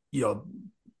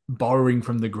borrowing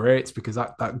from the greats, because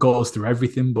that goes through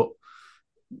everything, but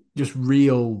just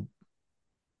real,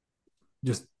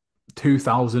 just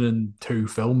 2002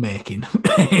 filmmaking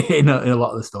in a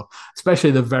lot of the stuff,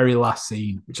 especially the very last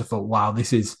scene, which I thought, wow,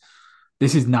 this is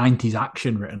 90s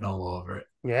action written all over it.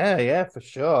 Yeah, for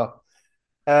sure.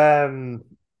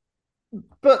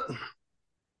 But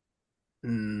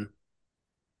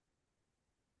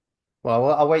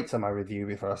well, I'll wait till my review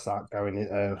before I start going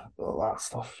into all that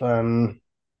stuff.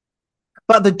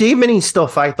 But the demony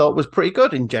stuff I thought was pretty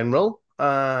good in general.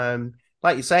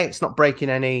 Like you say, it's not breaking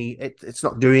it's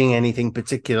not doing anything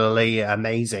particularly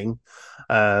amazing.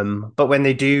 But when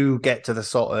they do get to the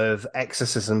sort of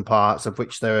exorcism parts, of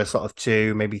which there are sort of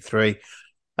two, maybe three,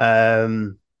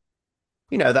 that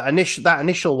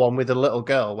initial one with the little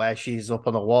girl where she's up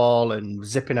on the wall and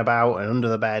zipping about and under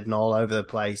the bed and all over the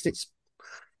place.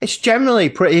 It's generally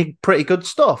pretty good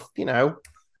stuff.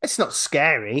 It's not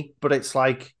scary, but it's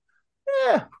like,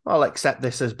 yeah, I'll accept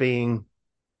this as being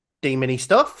demony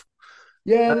stuff.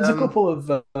 Yeah, there's a couple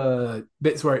of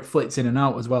bits where it flits in and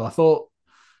out as well. I thought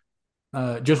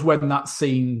just when that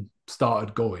scene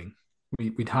started going,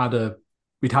 we'd had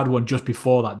one just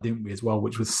before that, didn't we, as well,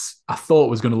 which was, I thought,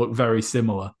 was going to look very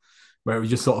similar, where it was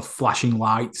just sort of flashing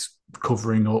lights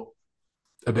covering up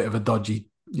a bit of a dodgy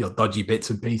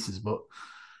bits and pieces. But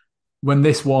when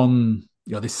this one,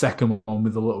 this second one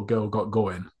with the little girl got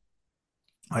going,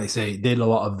 like I say, it did a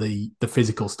lot of the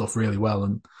physical stuff really well.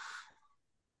 And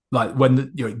like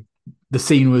when the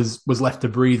scene was left to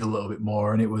breathe a little bit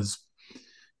more, and it was,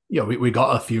 we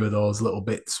got a few of those little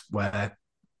bits where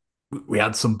we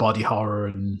had some body horror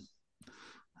and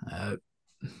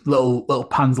little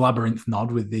Pan's Labyrinth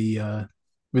nod with the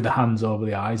hands over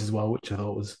the eyes as well, which I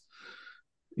thought was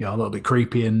a little bit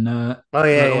creepy and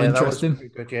interesting.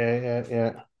 That was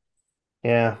good.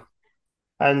 Yeah.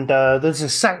 And there's the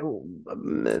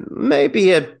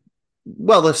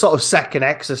sort of second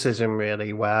exorcism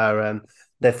really, where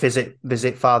they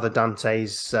visit Father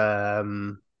Dante's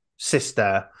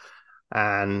sister,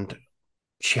 and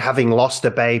she having lost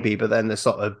a baby, but then the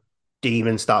sort of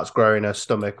demon starts growing her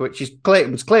stomach, which was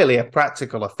clearly a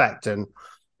practical effect. And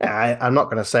I'm not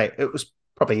going to say it was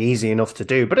probably easy enough to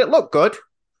do, but it looked good.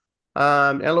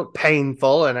 It looked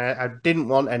painful, and I didn't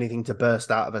want anything to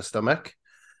burst out of her stomach.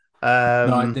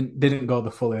 No, it didn't go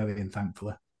the full alien,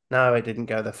 thankfully. No, it didn't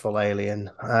go the full alien.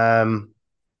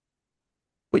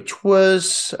 Which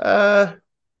was,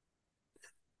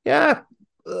 yeah.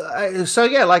 So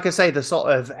yeah, like I say, the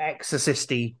sort of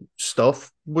exorcisty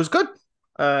stuff was good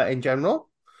in general.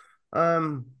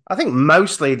 I think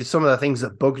mostly some of the things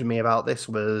that bugged me about this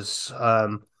was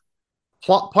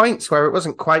plot points where it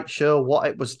wasn't quite sure what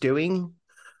it was doing.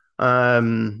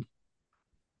 Um,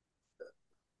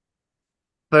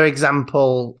 for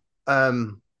example,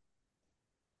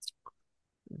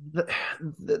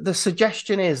 the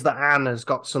suggestion is that Anne has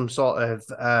got some sort of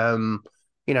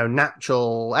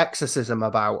natural exorcism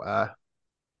about her.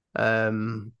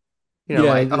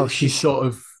 Like, Yeah, she's sort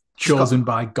of she's got chosen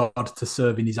by God to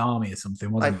serve in his army or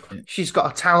something, like wasn't it? she's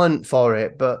got a talent for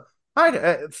it, but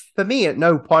for me, at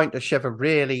no point does she ever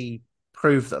really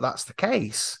prove that that's the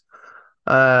case.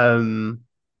 Um,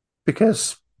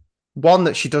 because one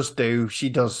that she does do, she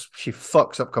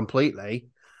fucks up completely.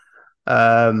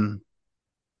 Um,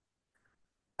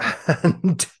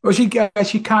 and Well, she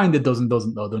kind of doesn't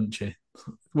though, doesn't she?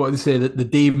 What they say that the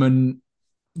demon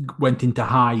went into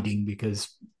hiding because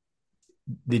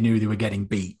they knew they were getting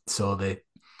beat, so they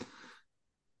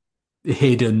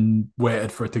hid and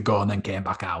waited for it to go, and then came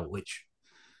back out, which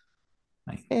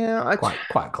like, yeah,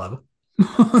 quite clever.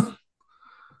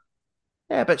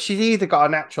 yeah, but she's either got a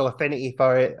natural affinity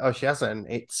for it or she hasn't.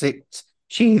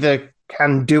 She either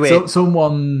can do So it.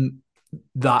 someone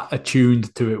that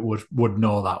attuned to it would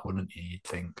know that, wouldn't you? You'd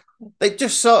think. It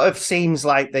just sort of seems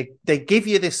like they give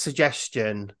you this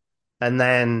suggestion, and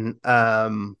then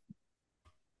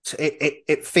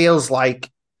it feels like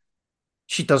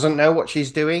she doesn't know what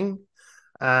she's doing.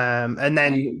 And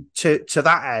then to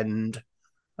that end,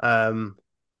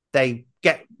 they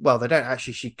they don't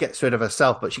actually. She gets rid of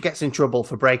herself, but she gets in trouble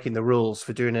for breaking the rules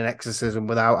for doing an exorcism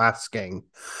without asking.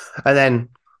 And then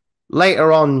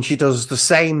later on, she does the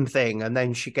same thing, and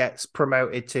then she gets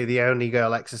promoted to the only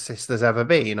girl exorcist there's ever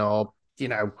been, or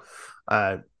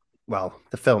uh, well,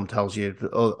 the film tells you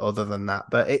other than that,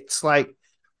 but it's like,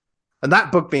 and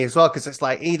that bugged me as well because it's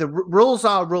like either rules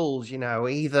are rules,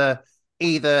 either.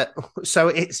 So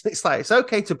it's like it's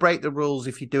okay to break the rules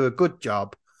if you do a good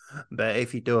job, but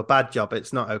if you do a bad job,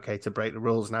 it's not okay to break the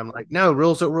rules. And I'm like, no,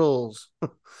 rules are rules.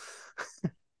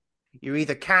 You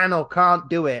either can or can't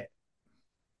do it.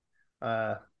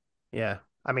 Uh, yeah.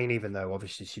 I mean, even though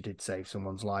obviously she did save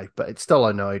someone's life, but it still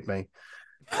annoyed me.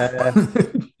 Uh,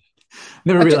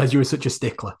 Never I, ju- realized you were such a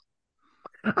stickler.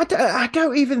 I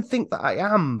don't even think that I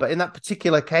am, but in that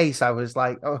particular case, I was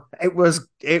like, oh, it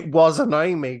was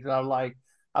annoying me. I'm like,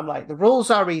 the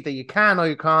rules are either you can or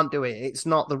you can't do it. It's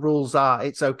not the rules are.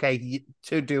 It's okay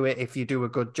to do it if you do a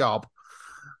good job.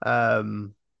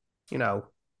 Um, you know,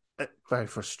 very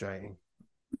frustrating.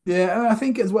 Yeah, I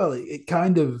think as well. It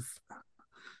kind of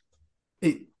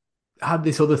it had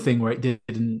this other thing where it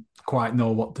didn't quite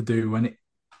know what to do when it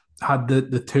had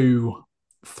the two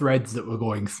threads that were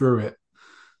going through it,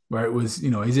 where it was,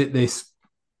 is it this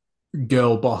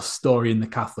girl boss story in the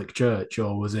Catholic Church,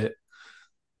 or was it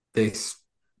this,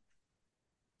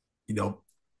 you know,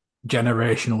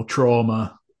 generational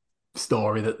trauma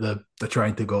story that they're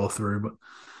trying to go through? But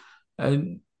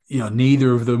and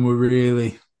neither of them were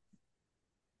really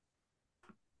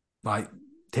like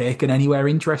taken anywhere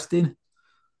interesting.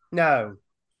 No,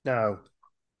 no,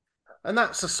 and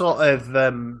that's a sort of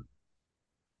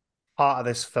part of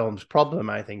this film's problem.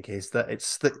 I think is that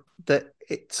it's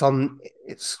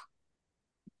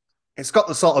got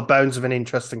the sort of bones of an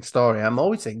interesting story. I'm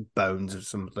always saying bones of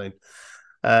something.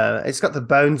 It's got the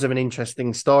bones of an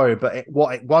interesting story, but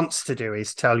what it wants to do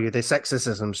is tell you this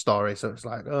exorcism story. So it's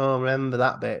like, oh, remember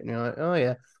that bit, and you're like, oh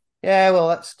yeah, yeah. Well,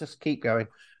 let's just keep going.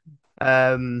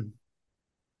 Um,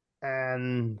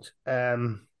 and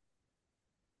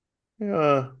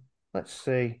yeah, let's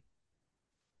see.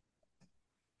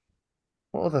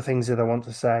 What other things did I want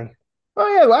to say? Oh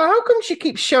yeah, well, how come she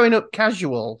keeps showing up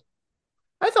casual?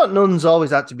 I thought nuns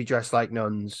always had to be dressed like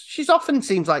nuns. She's often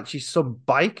seems like she's some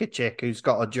biker chick who's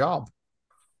got a job.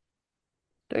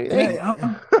 Don't you think?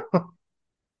 Yeah,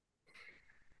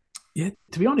 yeah.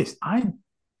 To be honest, I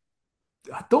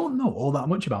don't know all that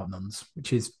much about nuns,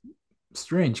 which is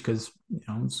strange because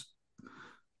it's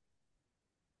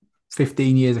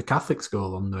 15 years of Catholic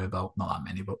school under my belt. Not that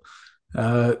many, but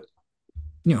uh,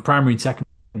 primary and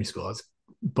secondary schools,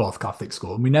 both Catholic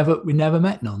school, and we never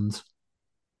met nuns.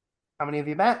 How many have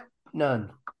you met?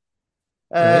 None.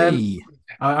 Um, Hey,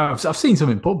 I've seen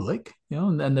some in public,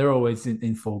 and they're always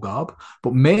in full garb.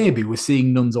 But maybe we're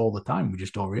seeing nuns all the time. We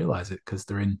just don't realize it because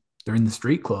they're in the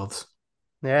street clothes.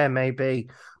 yeah, maybe.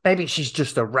 Maybe she's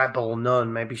just a rebel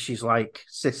nun. Maybe she's like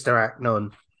Sister Act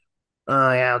nun.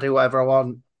 Oh yeah, I'll do whatever I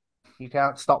want. You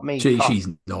can't stop me. She's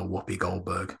no Whoopi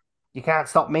Goldberg. You can't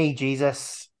stop me,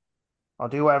 Jesus. I'll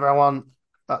do whatever I want.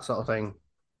 That sort of thing.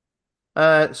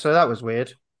 So that was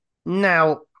weird.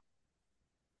 Now,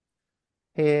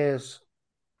 here's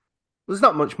there's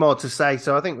not much more to say,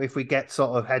 so I think if we get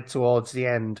sort of head towards the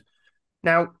end.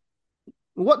 Now,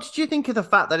 What did you think of the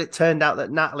fact that it turned out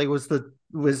that Natalie was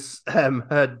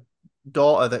her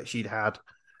daughter that she'd had?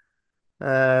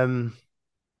 Um,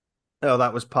 oh,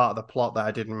 that was part of the plot that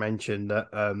I didn't mention. That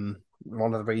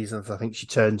one of the reasons I think she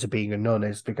turned to being a nun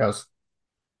is because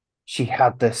she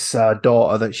had this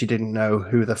daughter that she didn't know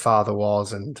who the father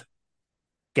was and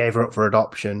gave her up for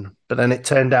adoption. But then it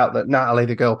turned out that Natalie,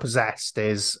 the girl possessed,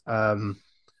 is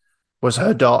was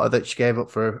her daughter that she gave up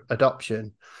for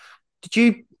adoption. Did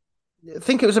you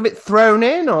think it was a bit thrown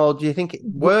in, or do you think it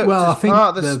worked Well, as I think part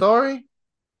of the story?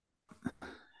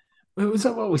 it was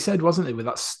that what we said, wasn't it? With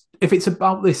that, if it's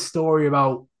about this story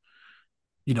about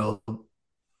you know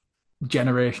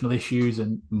generational issues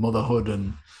and motherhood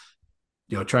and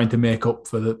trying to make up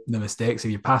for the mistakes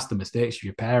of your past, the mistakes of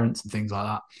your parents and things like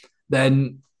that,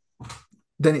 then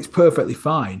it's perfectly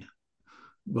fine.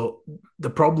 But the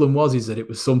problem is that it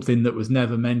was something that was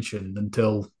never mentioned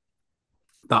until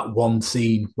that one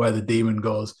scene where the demon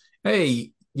goes,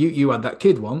 "Hey, you had that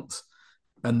kid once,"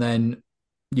 and then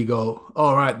you go,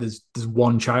 "All right, there's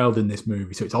one child in this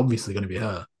movie, so it's obviously going to be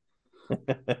her."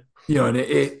 And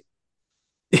it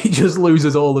just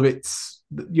loses all of its.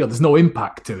 There's no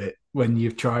impact to it when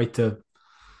you've tried to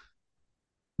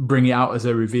bring it out as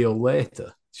a reveal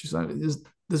later. It's just like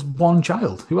there's one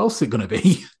child. Who else is it going to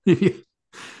be?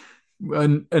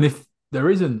 and if there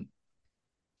isn't,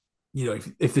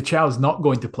 if the child's not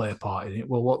going to play a part in it,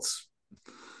 well, what's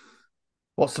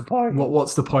the point?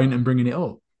 What's the point in bringing it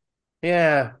up?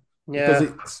 Yeah, Because yeah.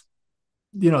 it's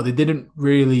they didn't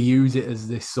really use it as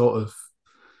this sort of.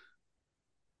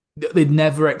 They'd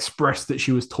never expressed that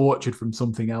she was tortured from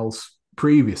something else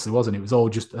previously, wasn't it? It was all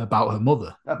just about her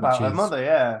mother, which About her is mother,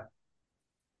 yeah.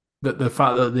 that the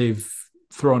fact that they've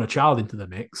thrown a child into the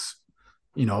mix,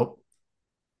 you know,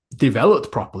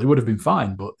 developed properly would have been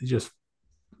fine, but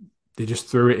they just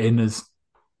threw it in as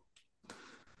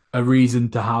a reason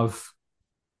to have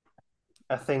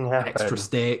A thing extra happened.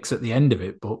 stakes at the end of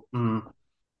it, but Mm,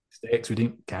 stakes we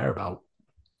didn't care about.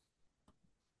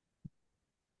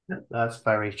 that's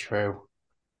very true.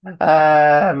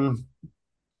 Um,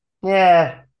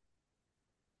 yeah.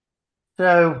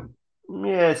 So,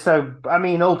 yeah. So, I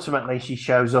mean, ultimately, she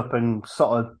shows up and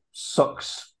sort of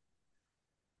sucks.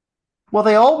 Well,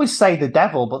 they always say the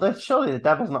devil, but surely the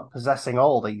devil's not possessing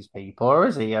all these people, or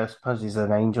is he? I suppose he's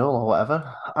an angel or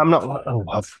whatever. I'm not. Oh,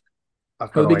 I've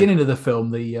At gone the away. beginning of the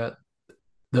film,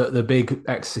 the big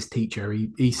exorcist teacher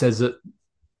he says that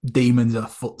demons are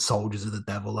foot soldiers of the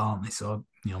devil, aren't they? So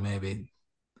maybe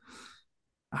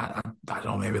I don't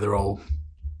know, maybe they're all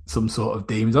some sort of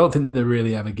demons. I don't think they're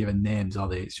really ever given names, are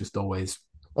they? It's just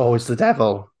Always the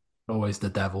devil. always the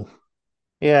devil.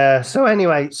 Yeah. So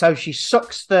anyway, so she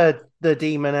sucks the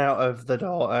demon out of the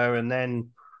daughter, and then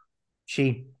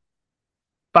she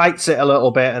bites it a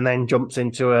little bit, and then jumps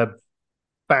into a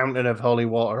fountain of holy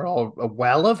water or a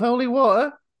well of holy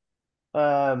water.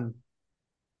 Um,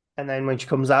 and then when she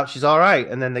comes out, she's all right.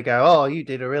 And then they go, "Oh, you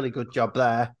did a really good job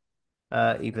there,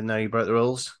 even though you broke the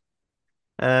rules.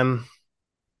 Um,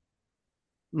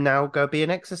 now go be an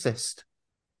exorcist."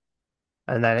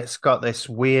 And then it's got this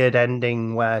weird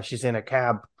ending where she's in a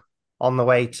cab on the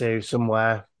way to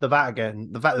somewhere, the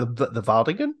Vatican, the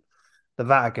Vatican, the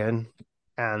Vatican,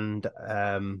 and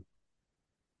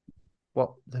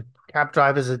what the cab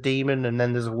driver's a demon, and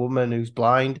then there's a woman who's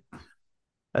blind,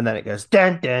 and then it goes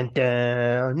dun dun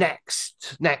dun.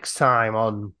 Next time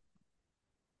on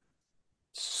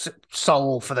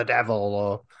Soul for the Devil,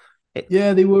 or it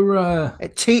Yeah, they were.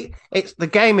 it's the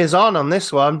game is on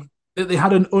this one. They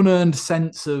had an unearned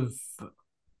sense of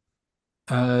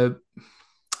uh,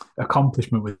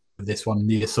 accomplishment with this one,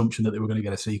 the assumption that they were going to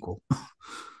get a sequel.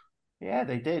 Yeah,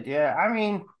 they did. Yeah, I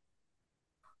mean,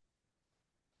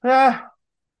 yeah.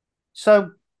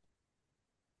 So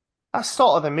that's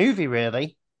sort of the movie,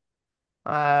 really.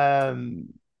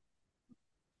 Um,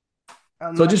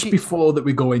 So unless just you, before that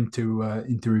we go into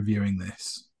reviewing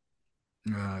this,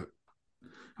 uh,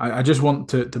 I just want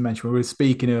to mention we were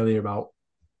speaking earlier about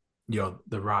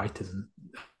the writers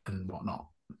and whatnot,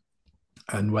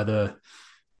 and whether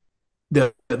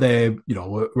they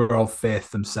were all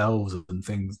faith themselves and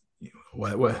things.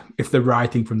 Where if they're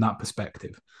writing from that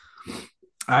perspective,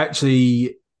 I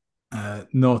actually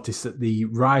noticed that the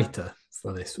writer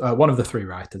for this, one of the three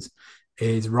writers,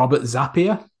 is Robert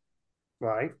Zapier,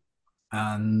 right?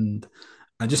 and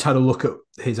I just had a look at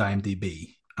his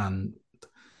IMDb, and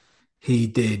he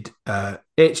did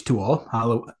H2O,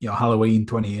 Halloween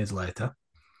 20 years later,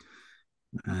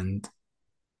 and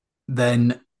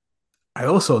then I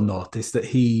also noticed that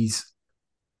he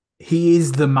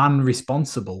is the man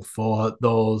responsible for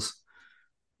those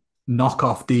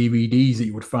knockoff DVDs that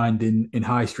you would find in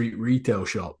high street retail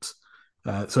shops.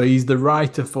 So he's the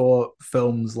writer for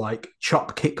films like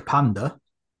Chop Kick Panda,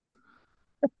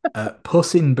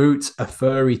 Puss in Boots: A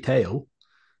Furry Tale,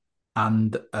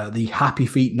 and the Happy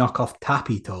Feet knockoff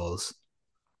Tappy Toes.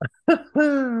 I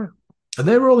And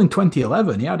they were all in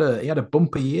 2011. He had a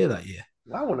bumper year that year.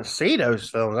 want to see those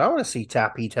films. I want to see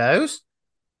Tappy Toes.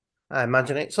 I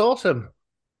imagine it's awesome.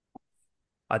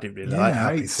 I didn't really like Yeah,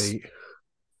 Happy it's. Feet.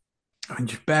 I mean,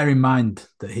 just bear in mind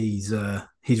that he's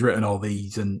written all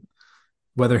these, and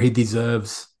whether he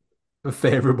deserves a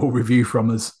favourable review from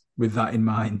us with that in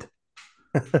mind.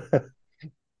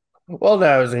 Well,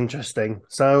 that was interesting.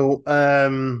 So,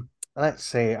 let's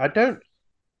see. I don't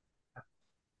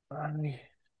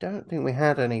think we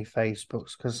had any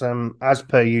Facebooks because, as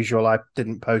per usual, I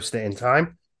didn't post it in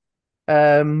time.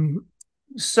 Um,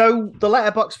 so the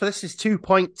letterbox for this is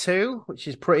 2.2, which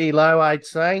is pretty low, I'd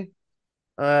say.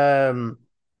 Um,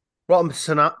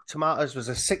 Tomatoes was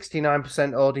a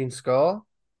 69% audience score.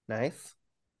 Nice.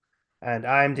 And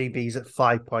IMDb's at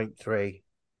 5.3.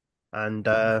 And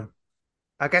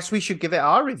I guess we should give it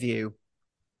our review.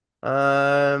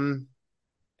 Um,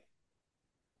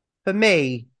 for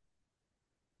me,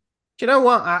 do you know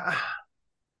what? I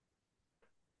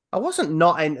wasn't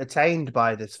not entertained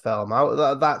by this film.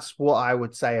 That's what I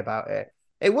would say about it.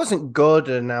 It wasn't good,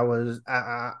 and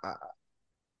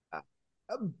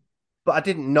but I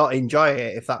didn't not enjoy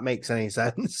it. If that makes any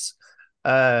sense.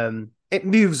 It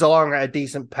moves along at a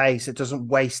decent pace. It doesn't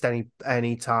waste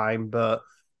any time, but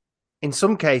in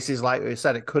some cases, like we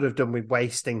said, it could have done with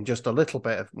wasting just a little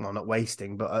bit of, well, not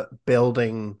wasting, but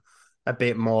building a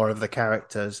bit more of the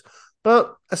characters.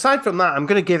 But aside from that, I'm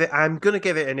gonna give it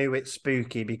a new It's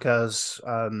Spooky because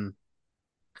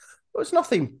there's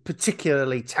nothing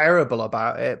particularly terrible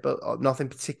about it, but nothing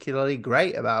particularly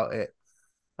great about it.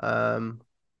 So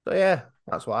yeah,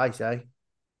 that's what I say.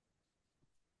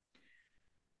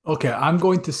 Okay, I'm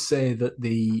going to say that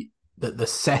the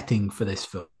setting for this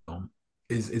film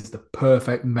is the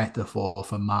perfect metaphor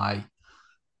for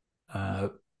uh,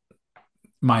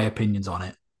 my opinions on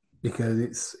it,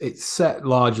 because it's set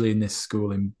largely in this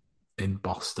school in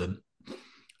Boston,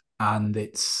 and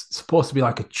it's supposed to be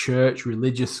like a church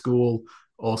religious school,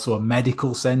 also a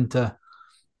medical center.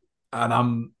 And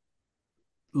I'm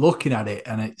looking at it,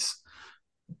 and it's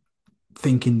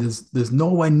thinking there's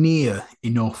nowhere near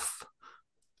enough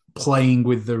playing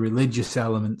with the religious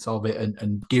elements of it,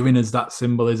 and giving us that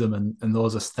symbolism and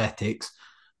those aesthetics.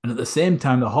 And at the same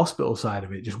time, the hospital side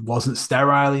of it just wasn't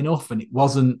sterile enough, and it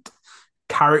wasn't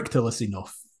characterless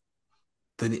enough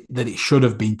that it should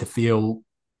have been to feel,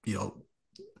 you know,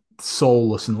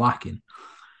 soulless and lacking.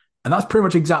 And that's pretty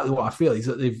much exactly what I feel, is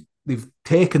that they've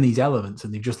taken these elements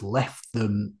and they've just left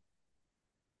them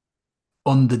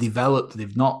underdeveloped.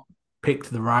 They've not picked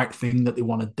the right thing that they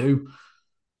want to do.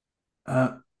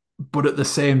 But at the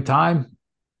same time,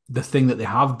 the thing that they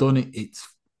have done, it's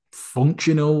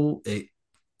functional. It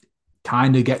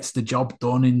kind of gets the job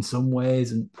done in some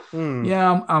ways. And Hmm.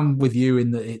 yeah, I'm with you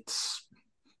in that it's,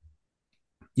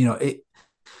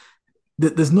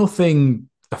 there's nothing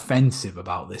offensive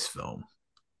about this film.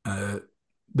 Uh,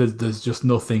 there's just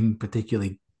nothing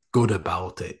particularly good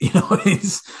about it.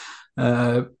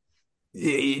 Uh,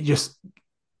 it just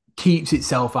keeps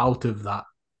itself out of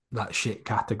that shit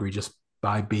category just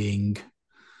by being,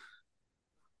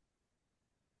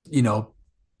 you know,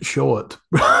 short,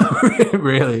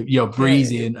 really, Yeah,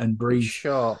 breezy and it's brief.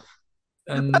 short.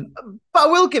 And But I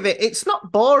will give it. It's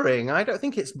not boring. I don't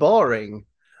think it's boring.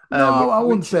 no, Which I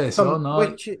wouldn't which is say so. No,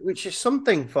 which is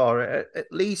something for it. At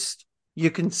least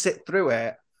you can sit through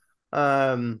it.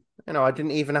 I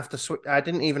didn't even have to switch. I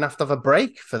didn't even have to have a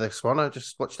break for this one. I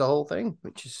just watched the whole thing,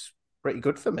 which is pretty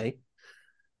good for me.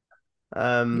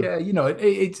 Um, yeah,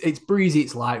 it's breezy,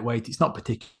 it's lightweight, it's not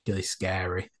particularly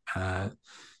scary. I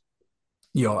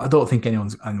don't think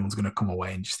anyone's going to come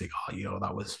away and just think, oh,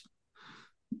 that was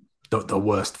the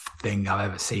worst thing I've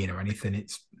ever seen or anything.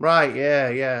 It's right. Yeah.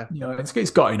 Yeah.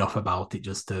 it's got enough about it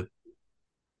just to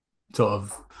sort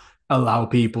of allow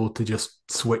people to just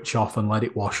switch off and let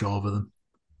it wash over them.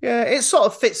 Yeah, it sort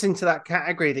of fits into that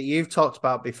category that you've talked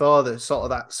about before,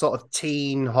 that sort of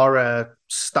teen horror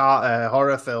starter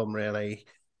horror film, really.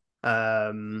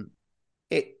 Um,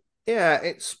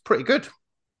 it's pretty good.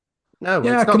 No,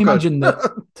 Yeah, I it's can not good. imagine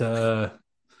that.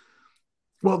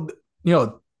 Well,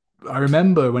 I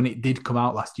remember when it did come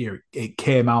out last year. It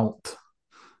came out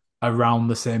around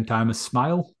the same time as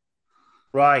Smile,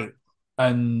 Right.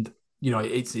 and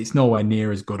it's nowhere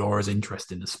near as good or as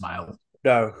interesting as Smile.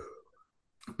 No.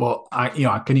 But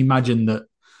I can imagine that,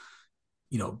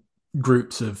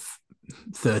 groups of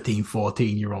 13,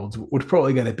 14-year-olds would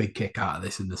probably get a big kick out of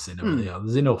this in the cinema. Hmm. You know,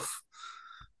 there's enough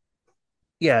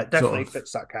Yeah, it sort definitely of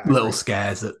fits that little category.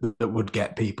 scares that would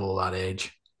get people that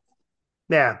age.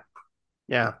 Yeah,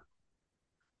 yeah.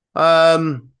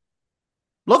 Um,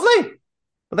 Lovely.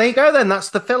 Well, there you go. Then that's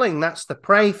the filling. That's the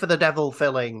Pray for the Devil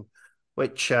filling,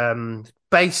 which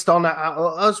based on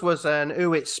us was an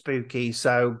ooh, it's spooky.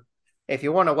 So if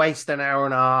you want to waste an hour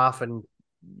and a half, and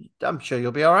I'm sure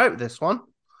you'll be all right with this one.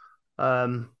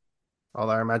 Um,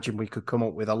 Although I imagine we could come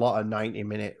up with a lot of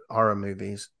 90-minute horror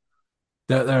movies.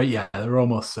 There are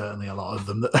almost certainly a lot of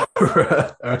them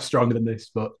that are stronger than this,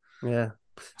 but Yeah.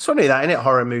 It's funny that, in it,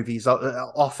 horror movies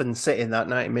often sit in that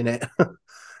 90-minute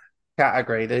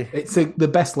category. it's the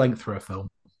best length for a film.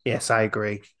 Yes, I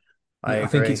agree. I I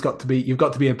think agree. it's got to be you've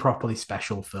got to be a properly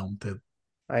special film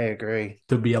I agree.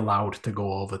 to be allowed to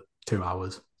go over 2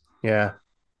 hours. Yeah.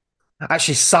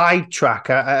 Actually, sidetrack.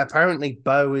 Apparently,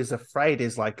 Bo is Afraid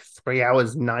is like 3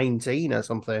 hours 19 or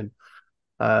something.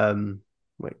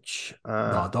 Which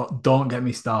No, don't get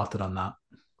me started on that.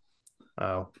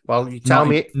 oh well, you tell Not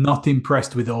me. not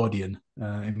impressed with Odeon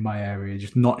in my area,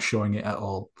 just not showing it at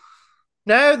all.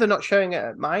 No, they're not showing it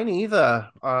at mine either.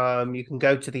 You can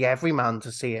go to the Everyman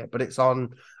to see it, but it's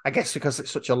on. I guess because it's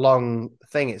such a long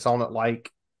thing, it's on at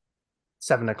like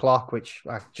 7 o'clock, which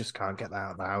I just can't get that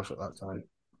out of the house at that time.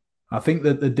 I think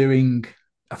that they're doing.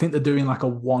 I think they're doing like a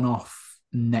one-off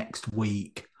next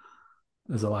week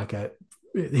as a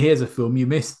here's a film you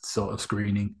missed sort of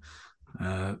screening.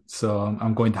 So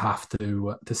I'm going to have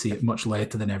to see it much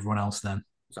later than everyone else then.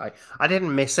 So I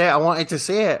didn't miss it. I wanted to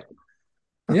see it.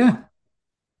 Yeah,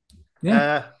 yeah,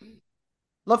 Uh,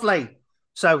 Lovely.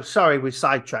 So sorry we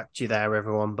sidetracked you there,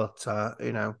 everyone, but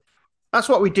that's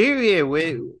what we do here.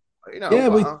 You know, yeah.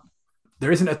 uh,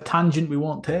 There isn't a tangent we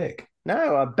won't take.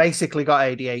 no, I've basically got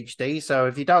ADHD. So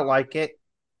if you don't like it,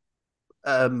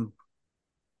 um,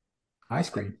 Ice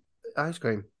cream. ice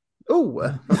cream. Oh,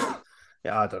 Yeah.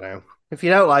 yeah, I don't know. If you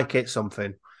don't like it,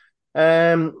 something.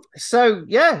 So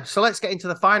let's get into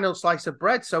the final slice of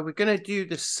bread. So we're gonna do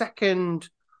the second.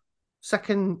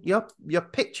 You're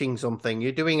pitching something.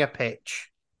 You're doing a pitch.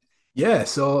 Yeah,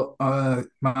 so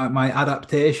my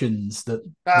adaptations Oh, that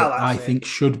that's I it. think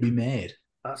should be made.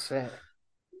 That's it.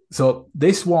 So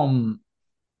this one,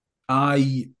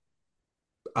 I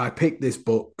I picked this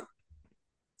book.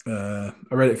 I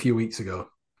read it a few weeks ago,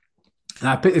 and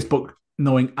I picked this book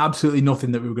knowing absolutely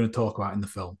nothing that we were going to talk about in the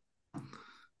film.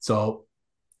 So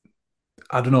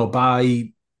I don't know,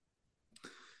 by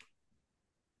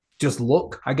just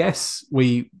luck, I guess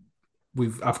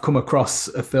I've come across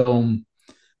a film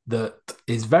that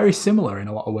is very similar in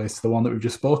a lot of ways to the one that we've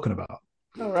just spoken about.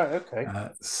 All right. Okay.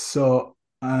 So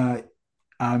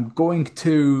I'm going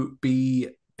to be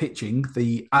pitching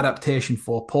the adaptation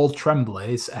for Paul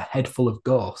Tremblay's A Head Full of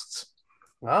Ghosts.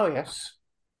 Oh yes.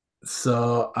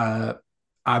 So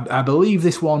I believe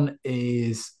this one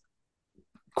is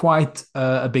quite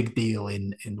a big deal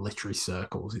in literary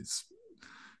circles. It's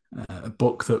a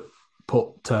book that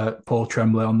put Paul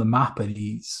Tremblay on the map, and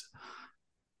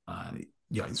uh,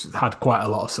 he's had quite a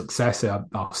lot of success.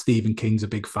 Stephen King's a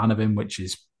big fan of him, which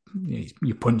is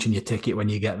you're punching your ticket when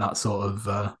you get that sort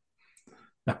of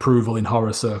approval in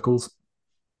horror circles.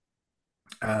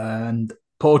 And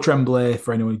Paul Tremblay,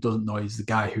 for anyone who doesn't know, is the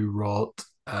guy who wrote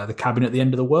The Cabin at the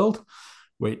End of the World,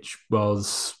 which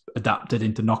was adapted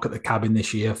into Knock at the Cabin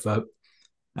this year for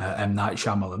M. Night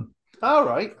Shyamalan. All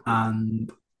right.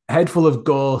 And Head Full of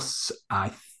Ghosts,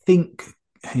 I think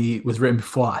he was written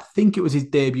before. I think it was his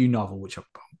debut novel, which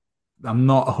I'm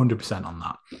not 100% on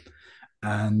that.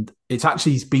 And it's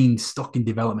actually been stuck in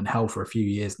development hell for a few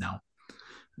years now.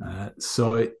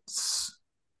 So it's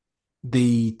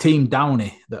the Team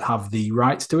Downey that have the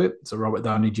rights to it. So Robert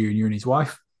Downey Jr. and his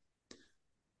wife.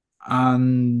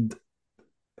 And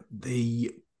they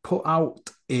put out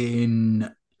in,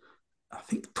 I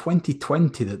think,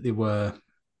 2020 that they were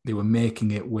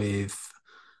making it with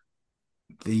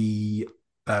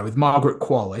with Margaret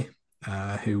Qualley,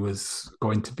 who was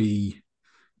going to be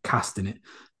casting it,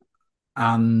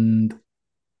 and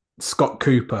Scott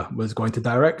Cooper was going to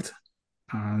direct.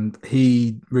 And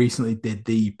he recently did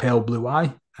the Pale Blue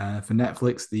Eye for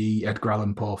Netflix, the Edgar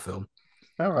Allan Poe film.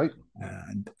 All right.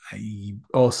 And he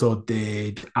also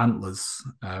did Antlers,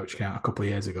 which came out a couple of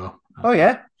years ago. Oh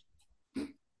yeah.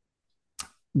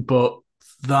 But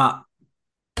that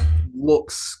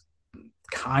looks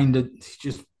kind of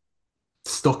just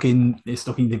stuck in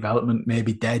development,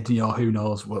 maybe dead. Who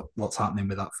knows what's happening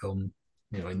with that film,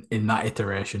 in that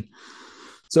iteration.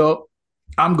 So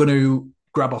I'm going to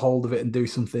grab a hold of it and do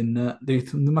something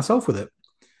myself with it.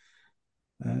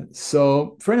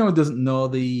 So, for anyone who doesn't know,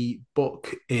 the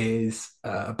book is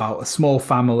about a small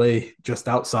family just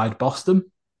outside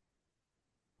Boston.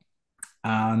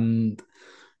 And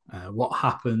what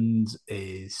happens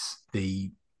is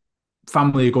the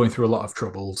family are going through a lot of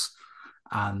troubles,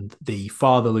 and the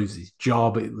father loses his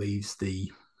job. It leaves his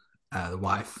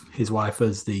wife,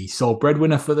 as the sole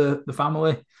breadwinner for the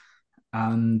family.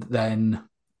 And then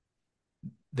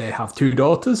they have two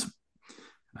daughters,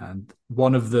 and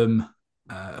one of them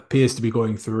appears to be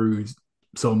going through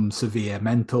some severe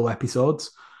mental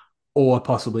episodes, or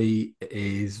possibly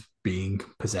is being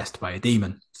possessed by a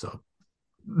demon. So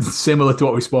similar to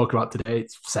what we spoke about today,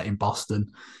 it's set in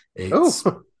Boston. It's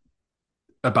Oh,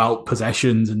 about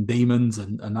possessions and demons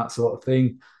and that sort of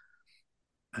thing.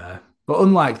 But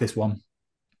unlike this one,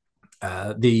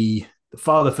 the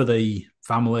father for the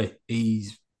family,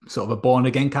 he's sort of a born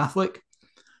again Catholic.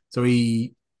 So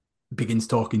he begins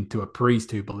talking to a priest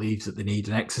who believes that they need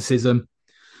an exorcism.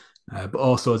 But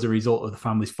also, as a result of the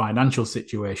family's financial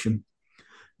situation,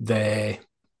 they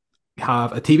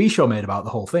have a TV show made about the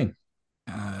whole thing.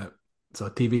 So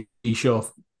a TV show,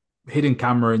 hidden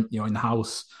camera, in the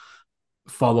house,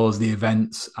 follows the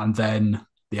events, and then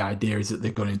the idea is that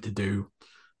they're going to do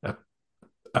a,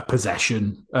 a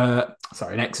possession, an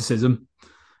exorcism,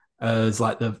 as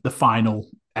like the final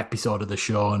episode of the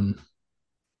show, and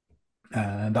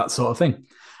that sort of thing.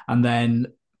 And then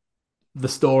the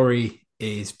story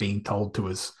is being told to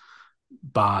us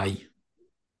by,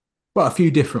 well, a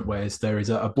few different ways. There is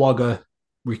a blogger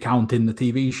recounting the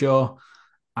TV show,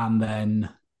 and then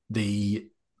the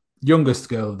youngest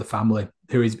girl of the family,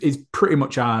 who is pretty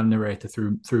much our narrator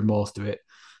through most of it,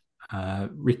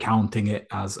 recounting it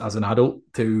as an adult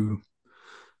to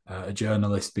a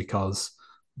journalist, because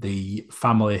the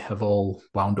family have all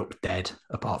wound up dead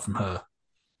apart from her.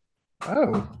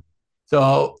 oh,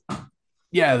 So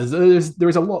yeah, there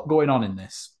is a lot going on in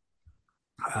this,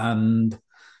 and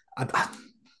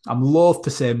I'm loath to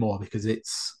say more because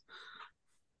it's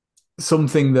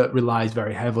something that relies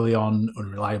very heavily on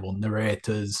unreliable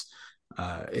narrators.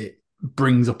 It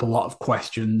brings up a lot of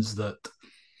questions that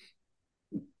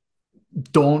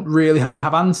don't really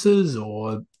have answers,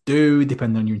 or do,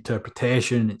 depending on your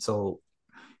interpretation.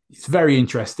 It's very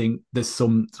interesting. There's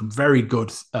some very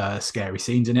good scary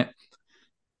scenes in it,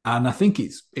 and I think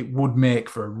it would make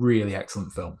for a really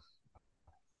excellent film.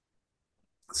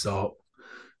 So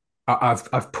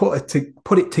I've put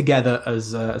it together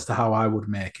as to how I would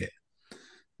make it.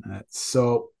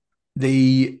 So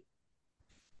the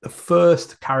the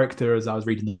first character, as I was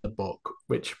reading the book,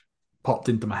 which popped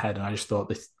into my head, and I just thought,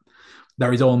 this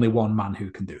there is only one man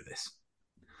who can do this.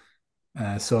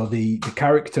 So the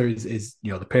character is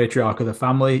the patriarch of the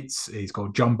family. He's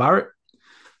called John Barrett,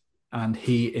 and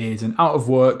he is an out of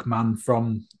work man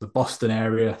from the Boston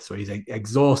area. So he's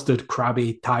exhausted,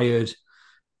 crabby, tired.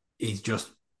 He's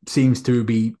just seems to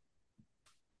be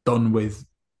done with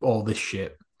all this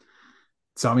shit.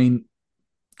 So I mean,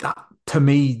 that to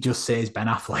me just says Ben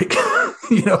Affleck.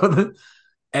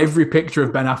 Every picture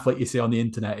of Ben Affleck you see on the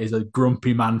internet is a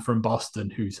grumpy man from Boston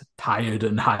who's tired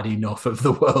and had enough of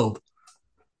the world.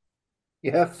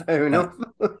 yeah, fair Uh, enough.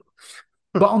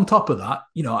 but on top of that,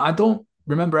 I don't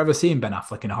remember ever seeing Ben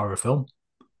Affleck in a horror film.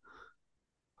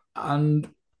 And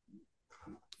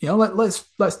let's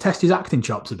test his acting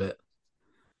chops a bit.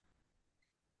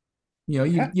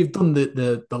 Yeah, You've done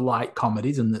the light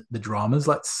comedies and the dramas.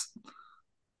 Let's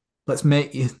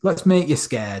make you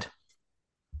scared.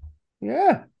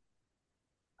 yeah,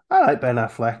 I like Ben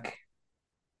Affleck.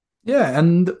 Yeah,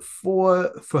 and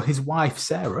for his wife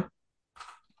Sarah,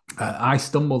 I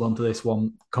stumbled onto this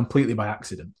one completely by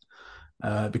accident,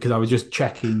 because I was just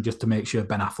checking just to make sure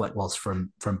Ben Affleck was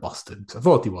from Boston. So I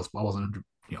thought he was, but I wasn't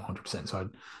 100%. So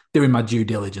I'm doing my due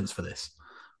diligence for this,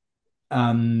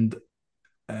 and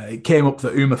it came up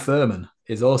that Uma Thurman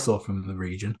is also from the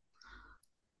region,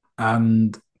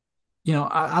 and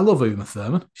I love Uma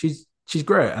Thurman. She's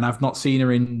great, and I've not seen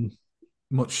her in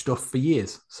much stuff for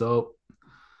years. So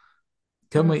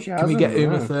can No, we she can we get hasn't.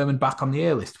 Uma No. Thurman back on the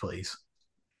A list, please?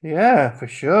 Yeah, for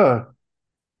sure.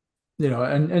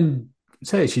 And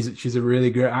say she's a really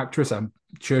great actress. I'm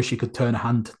sure she could turn a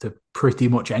hand to pretty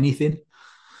much anything.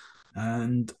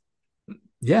 And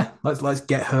yeah, let's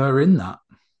get her in that.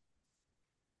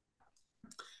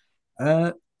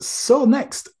 So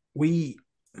next we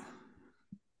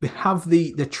have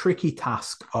the tricky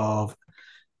task of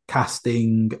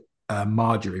casting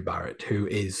Marjorie Barrett, who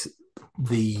is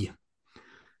the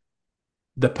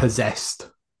possessed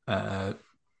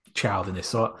child in this.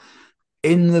 So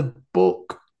in the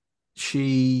book,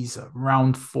 she's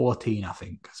around 14, I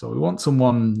think. So we want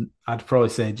someone, I'd probably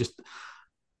say, just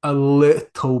a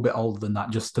little bit older than that,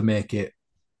 just to make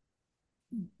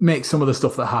some of the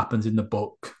stuff that happens in the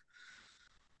book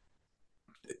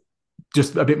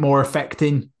just a bit more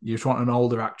affecting. You just want an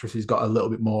older actress who's got a little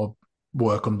bit more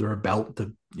work under her belt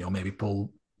to, maybe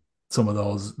pull some of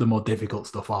the more difficult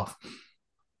stuff off.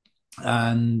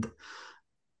 And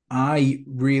I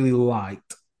really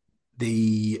liked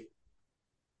the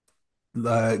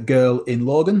girl in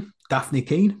Logan, Daphne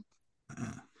Keane.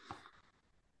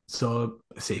 So,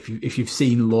 see, if you've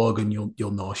seen Logan,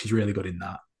 you'll know she's really good in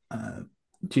that.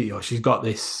 She's got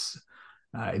this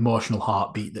emotional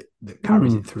heartbeat that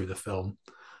carries it through the film,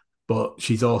 but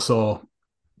she's also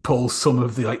pulls some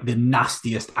of the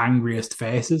nastiest, angriest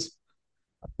faces.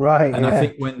 Right. And Yeah. I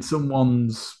think when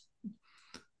someone's,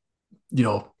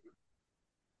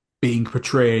 being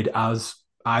portrayed as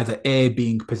either A,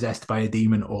 being possessed by a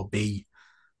demon, or B,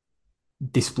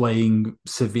 displaying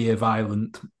severe,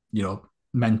 violent,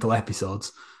 mental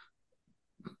episodes,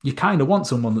 you kind of want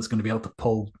someone that's going to be able to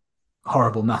pull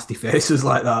horrible, nasty faces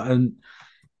like that. And,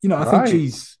 I think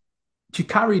Right. she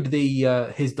carried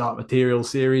the His Dark Material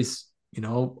series,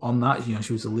 on that.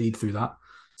 She was the lead through that.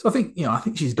 So I think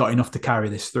she's got enough to carry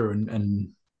this through and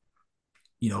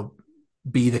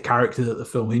be the character that the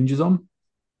film hinges on.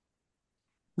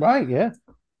 Right. Yeah.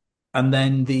 And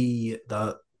then the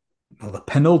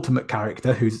penultimate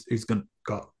character who's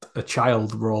got a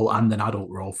child role and an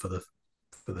adult role for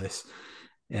this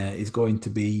is going to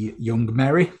be young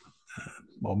Mary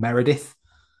or Meredith.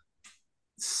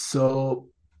 So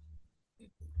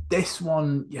this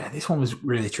one was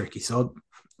really tricky. So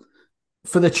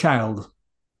for the child,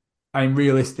 I mean,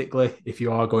 realistically, if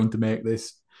you are going to make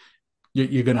this,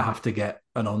 you're going to have to get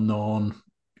an unknown,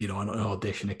 an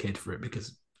audition a kid for it,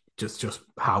 because just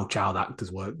how child actors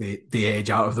work, they age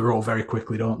out of the role very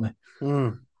quickly, don't they?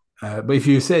 Mm. But if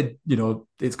you said,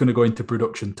 it's going to go into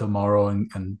production tomorrow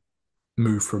and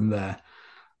move from there,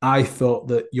 I thought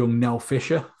that young Nell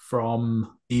Fisher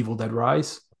from Evil Dead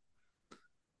Rise,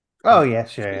 Oh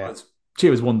yes. Yeah. she Yeah. was she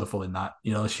was wonderful in that.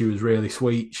 She was really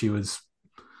sweet. She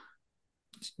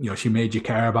made you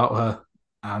care about her,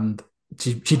 and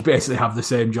she'd basically have the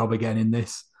same job again in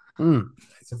this. Mm.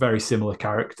 It's a very similar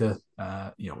character,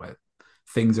 where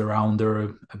things around her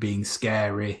are being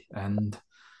scary, and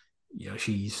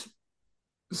she's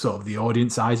sort of the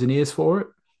audience eyes and ears for it.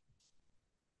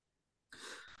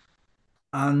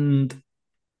 And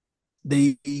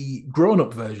the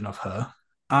grown-up version of her,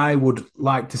 I would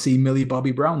like to see Millie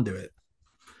Bobby Brown do it,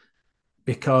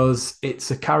 because it's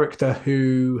a character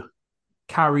who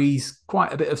carries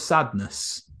quite a bit of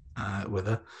sadness with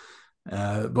her,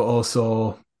 but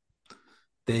also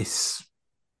this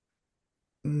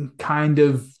kind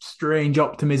of strange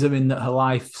optimism in that her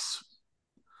life's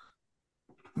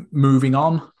moving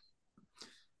on.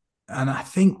 And I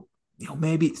think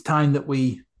maybe it's time that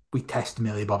we test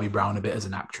Millie Bobby Brown a bit as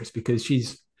an actress, because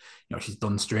she's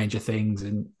done Stranger Things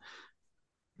and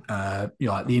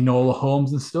like the Enola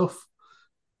Holmes and stuff.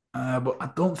 But I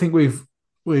don't think we've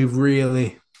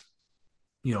really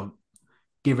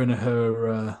given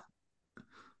her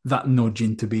that nudge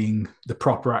into being the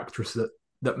proper actress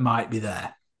that might be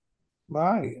there.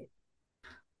 Right.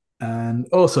 And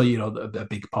also, a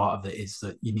big part of it is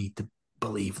that you need to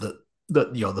believe that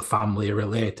the family are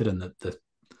related, and that the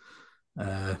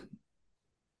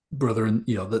brother and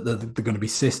that they're going to be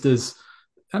sisters.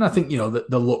 And I think that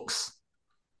the looks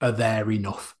are there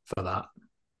enough for that.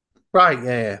 Right.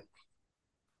 Yeah.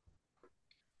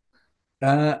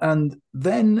 And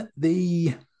then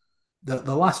the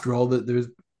last role, that there's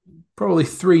probably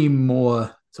three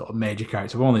more sort of major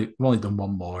characters. I've only done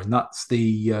one more, and that's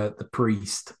the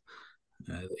priest.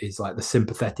 Is like the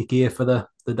sympathetic ear for the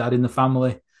dad in the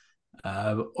family.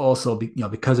 Also,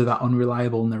 because of that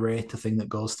unreliable narrator thing that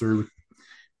goes through,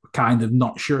 we're kind of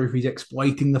not sure if he's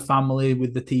exploiting the family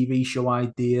with the TV show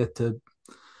idea to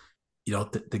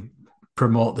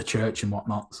promote the church and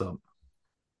whatnot. So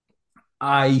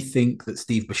I think that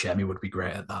Steve Buscemi would be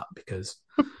great at that, because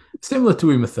similar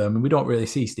to Uma Thurman, we don't really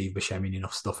see Steve Buscemi in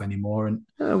enough stuff anymore. And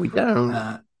No, we don't.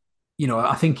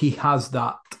 I think he has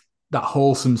that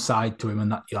wholesome side to him,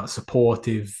 and that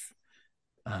supportive,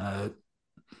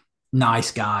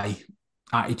 nice guy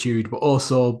attitude, but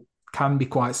also can be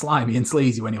quite slimy and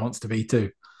sleazy when he wants to be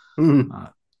too.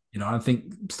 Mm. I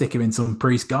think stick him in some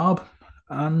priest garb,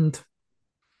 and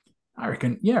I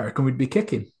reckon we'd be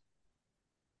kicking.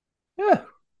 Yeah.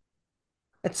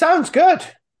 It sounds good.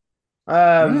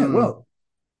 Yeah, well,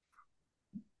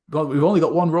 we've only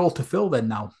got one role to fill then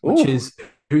now, which Ooh. is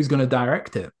who's going to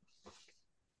direct it.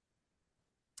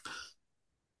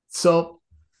 So,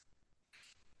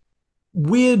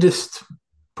 weirdest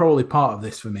probably part of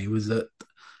this for me was that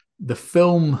the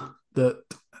film that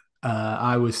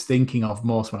I was thinking of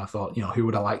most when I thought, who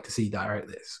would I like to see direct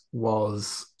this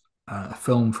was a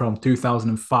film from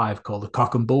 2005 called The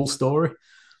Cock and Bull Story,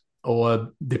 or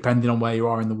depending on where you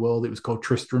are in the world, it was called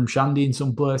Tristram Shandy in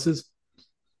some places.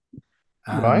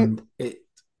 Right. And it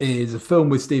is a film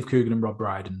with Steve Coogan and Rob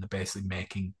Brydon. They're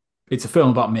basically it's a film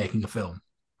about making a film.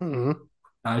 Mm-hmm. And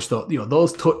I just thought,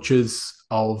 those touches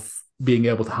of being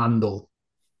able to handle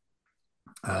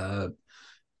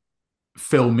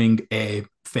filming a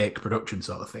fake production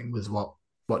sort of thing was what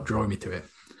drew me to it.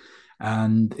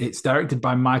 And it's directed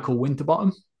by Michael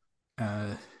Winterbottom,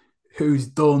 who's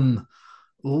done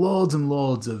loads and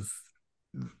loads of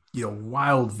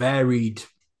wild, varied,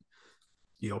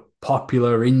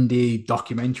 popular indie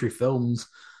documentary films.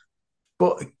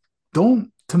 But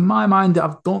to my mind,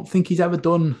 I don't think he's ever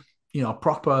done a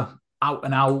proper out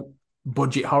and out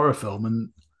budget horror film. And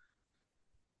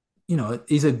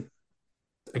he's a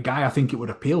guy I think it would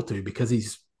appeal to because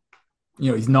he's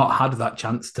not had that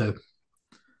chance to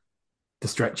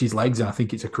stretch his legs, and I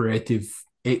think it's a creative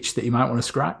itch that he might want to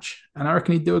scratch, and I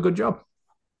reckon he'd do a good job.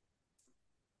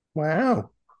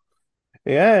 Wow.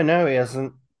 Yeah, no, he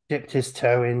hasn't dipped his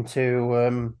toe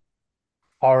into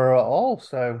horror at all.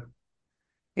 So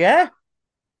yeah,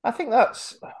 I think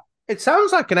it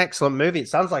sounds like an excellent movie. It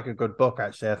sounds like a good book,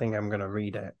 actually. I think I'm gonna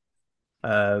read it.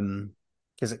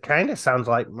 Because it kind of sounds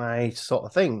like my sort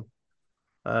of thing.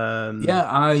 Yeah,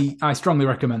 I strongly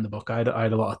recommend the book. I had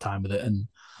a lot of time with it, and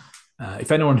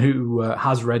if anyone who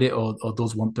has read it or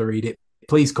does want to read it,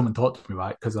 please come and talk to me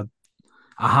about it, because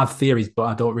I have theories, but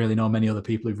I don't really know many other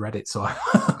people who've read it, so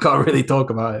I can't really talk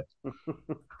about it.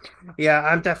 Yeah,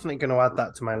 I'm definitely going to add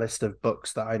that to my list of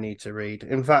books that I need to read.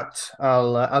 In fact,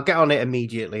 I'll get on it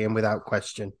immediately and without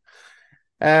question.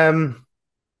 Yeah,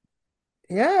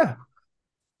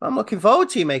 I'm looking forward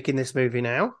to you making this movie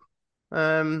now.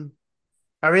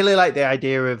 I really like the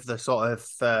idea of the sort of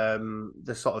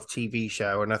TV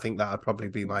show, and I think that would probably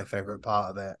be my favorite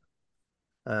part of it.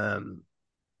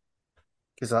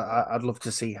 Because I'd love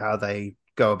to see how they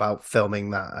go about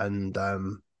filming that, and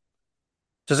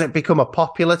does it become a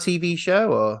popular TV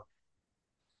show or?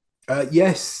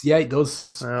 Yes, yeah, it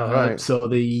does. Oh, right. So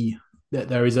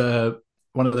there is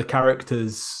one of the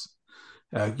characters.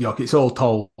 It's all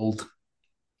told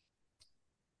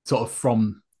sort of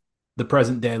from the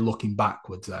present day looking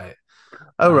backwards at it.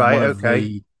 Oh, right. One of Okay.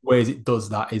 the ways it does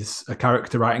that is a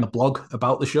character writing a blog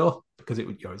about the show, because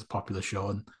it's a popular show,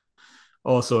 and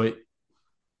also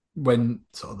when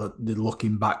sort of the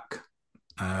looking back,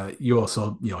 you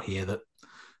also hear that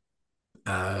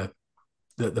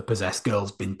the possessed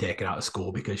girl's been taken out of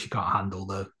school because she can't handle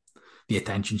the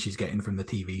attention she's getting from the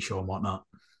TV show and whatnot.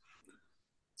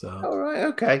 So, All right.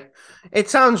 Okay. It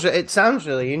sounds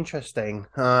really interesting.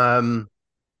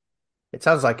 It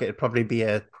sounds like it'd probably be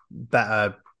a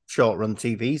better short run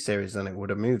TV series than it would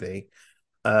a movie.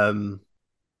 But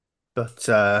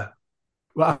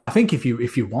well, I think if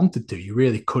you wanted to, you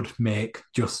really could make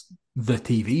just the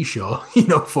TV show,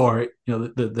 for it.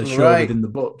 The show right. within the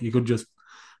book. You could just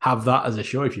have that as a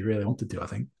show if you really wanted to, I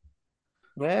think.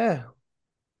 Yeah.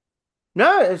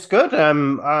 No, it's good.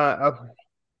 I'm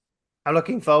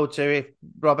looking forward to if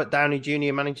Robert Downey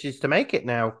Jr. manages to make it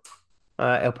now.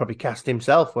 He'll probably cast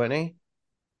himself, won't he?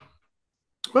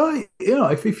 Well,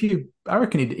 I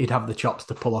reckon he'd have the chops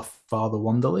to pull off Father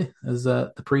Wonderly as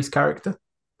the priest character.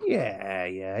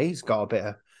 Yeah. He's got a bit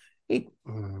of he's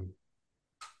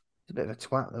a bit of a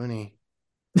twat, though, isn't he?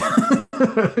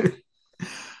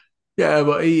 Yeah,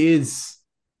 but he is.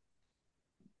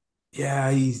 Yeah,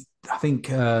 I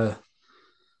think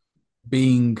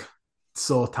being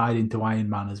so tied into Iron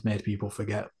Man has made people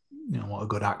forget, what a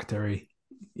good actor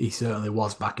he certainly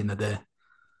was back in the day.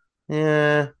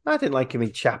 Yeah, I didn't like him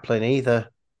in Chaplin either.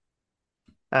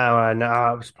 Oh,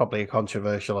 no, it was probably a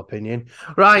controversial opinion.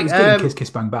 Right, He's good in Kiss Kiss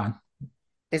Bang Bang.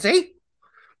 is he?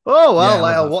 Oh well, Yeah,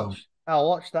 I I'll love that watch. film. I'll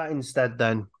watch that instead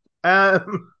then. Well,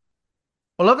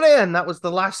 lovely, and that was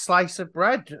the last slice of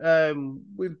bread. Let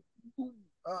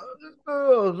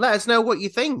us know what you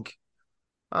think.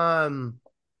 Um,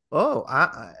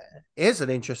 here's an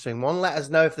interesting one. Let us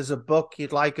know if there's a book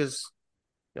you'd like us,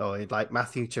 or you'd like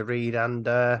Matthew to read, and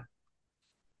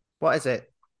what is it?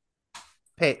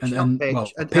 Pitch, not pitch. Well,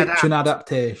 pitch and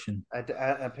adaptation.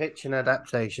 A pitch and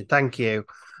adaptation. Thank you.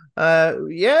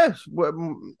 Yes.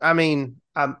 I mean,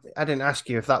 I didn't ask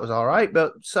you if that was all right,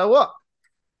 but so what?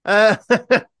 Uh,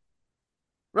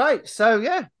 right. So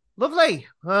yeah, lovely.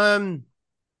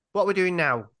 What we're doing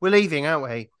now? We're leaving, aren't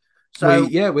we? So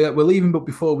we're leaving, but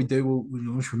before we do,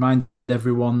 we'll just remind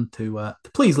everyone to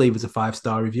please leave us a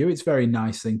 5-star review. It's a very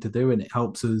nice thing to do, and it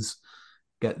helps us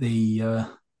get the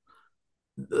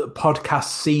the podcast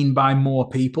seen by more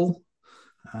people.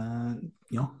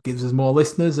 Gives us more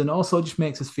listeners, and also just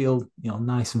makes us feel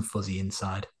nice and fuzzy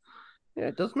inside. Yeah,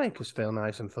 it does make us feel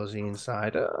nice and fuzzy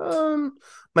inside.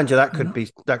 Mind you, that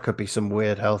could be some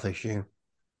weird health issue.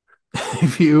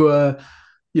 If you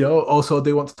also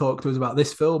do want to talk to us about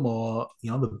this film, or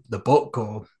the book,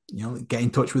 or get in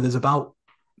touch with us about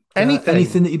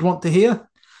anything that you'd want to hear,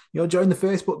 join the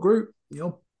Facebook group,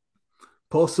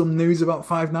 post some news about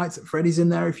Five Nights at Freddy's in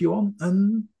there if you want,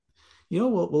 and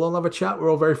we'll all have a chat. We're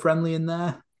all very friendly in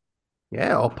there.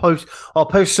 Yeah, I'll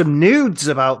post some nudes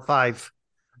about Five.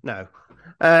 No.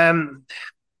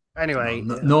 Anyway,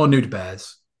 no nude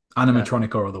bears,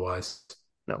 animatronic or otherwise.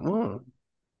 No.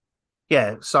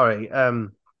 Yeah, sorry.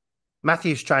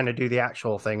 Matthew's trying to do the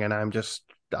actual thing, and I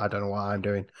don't know what I'm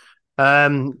doing.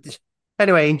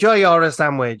 Anyway, enjoy your horror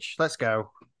sandwich. Let's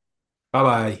go. Bye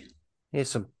bye. Here's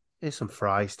some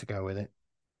fries to go with it.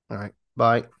 All right.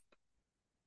 Bye.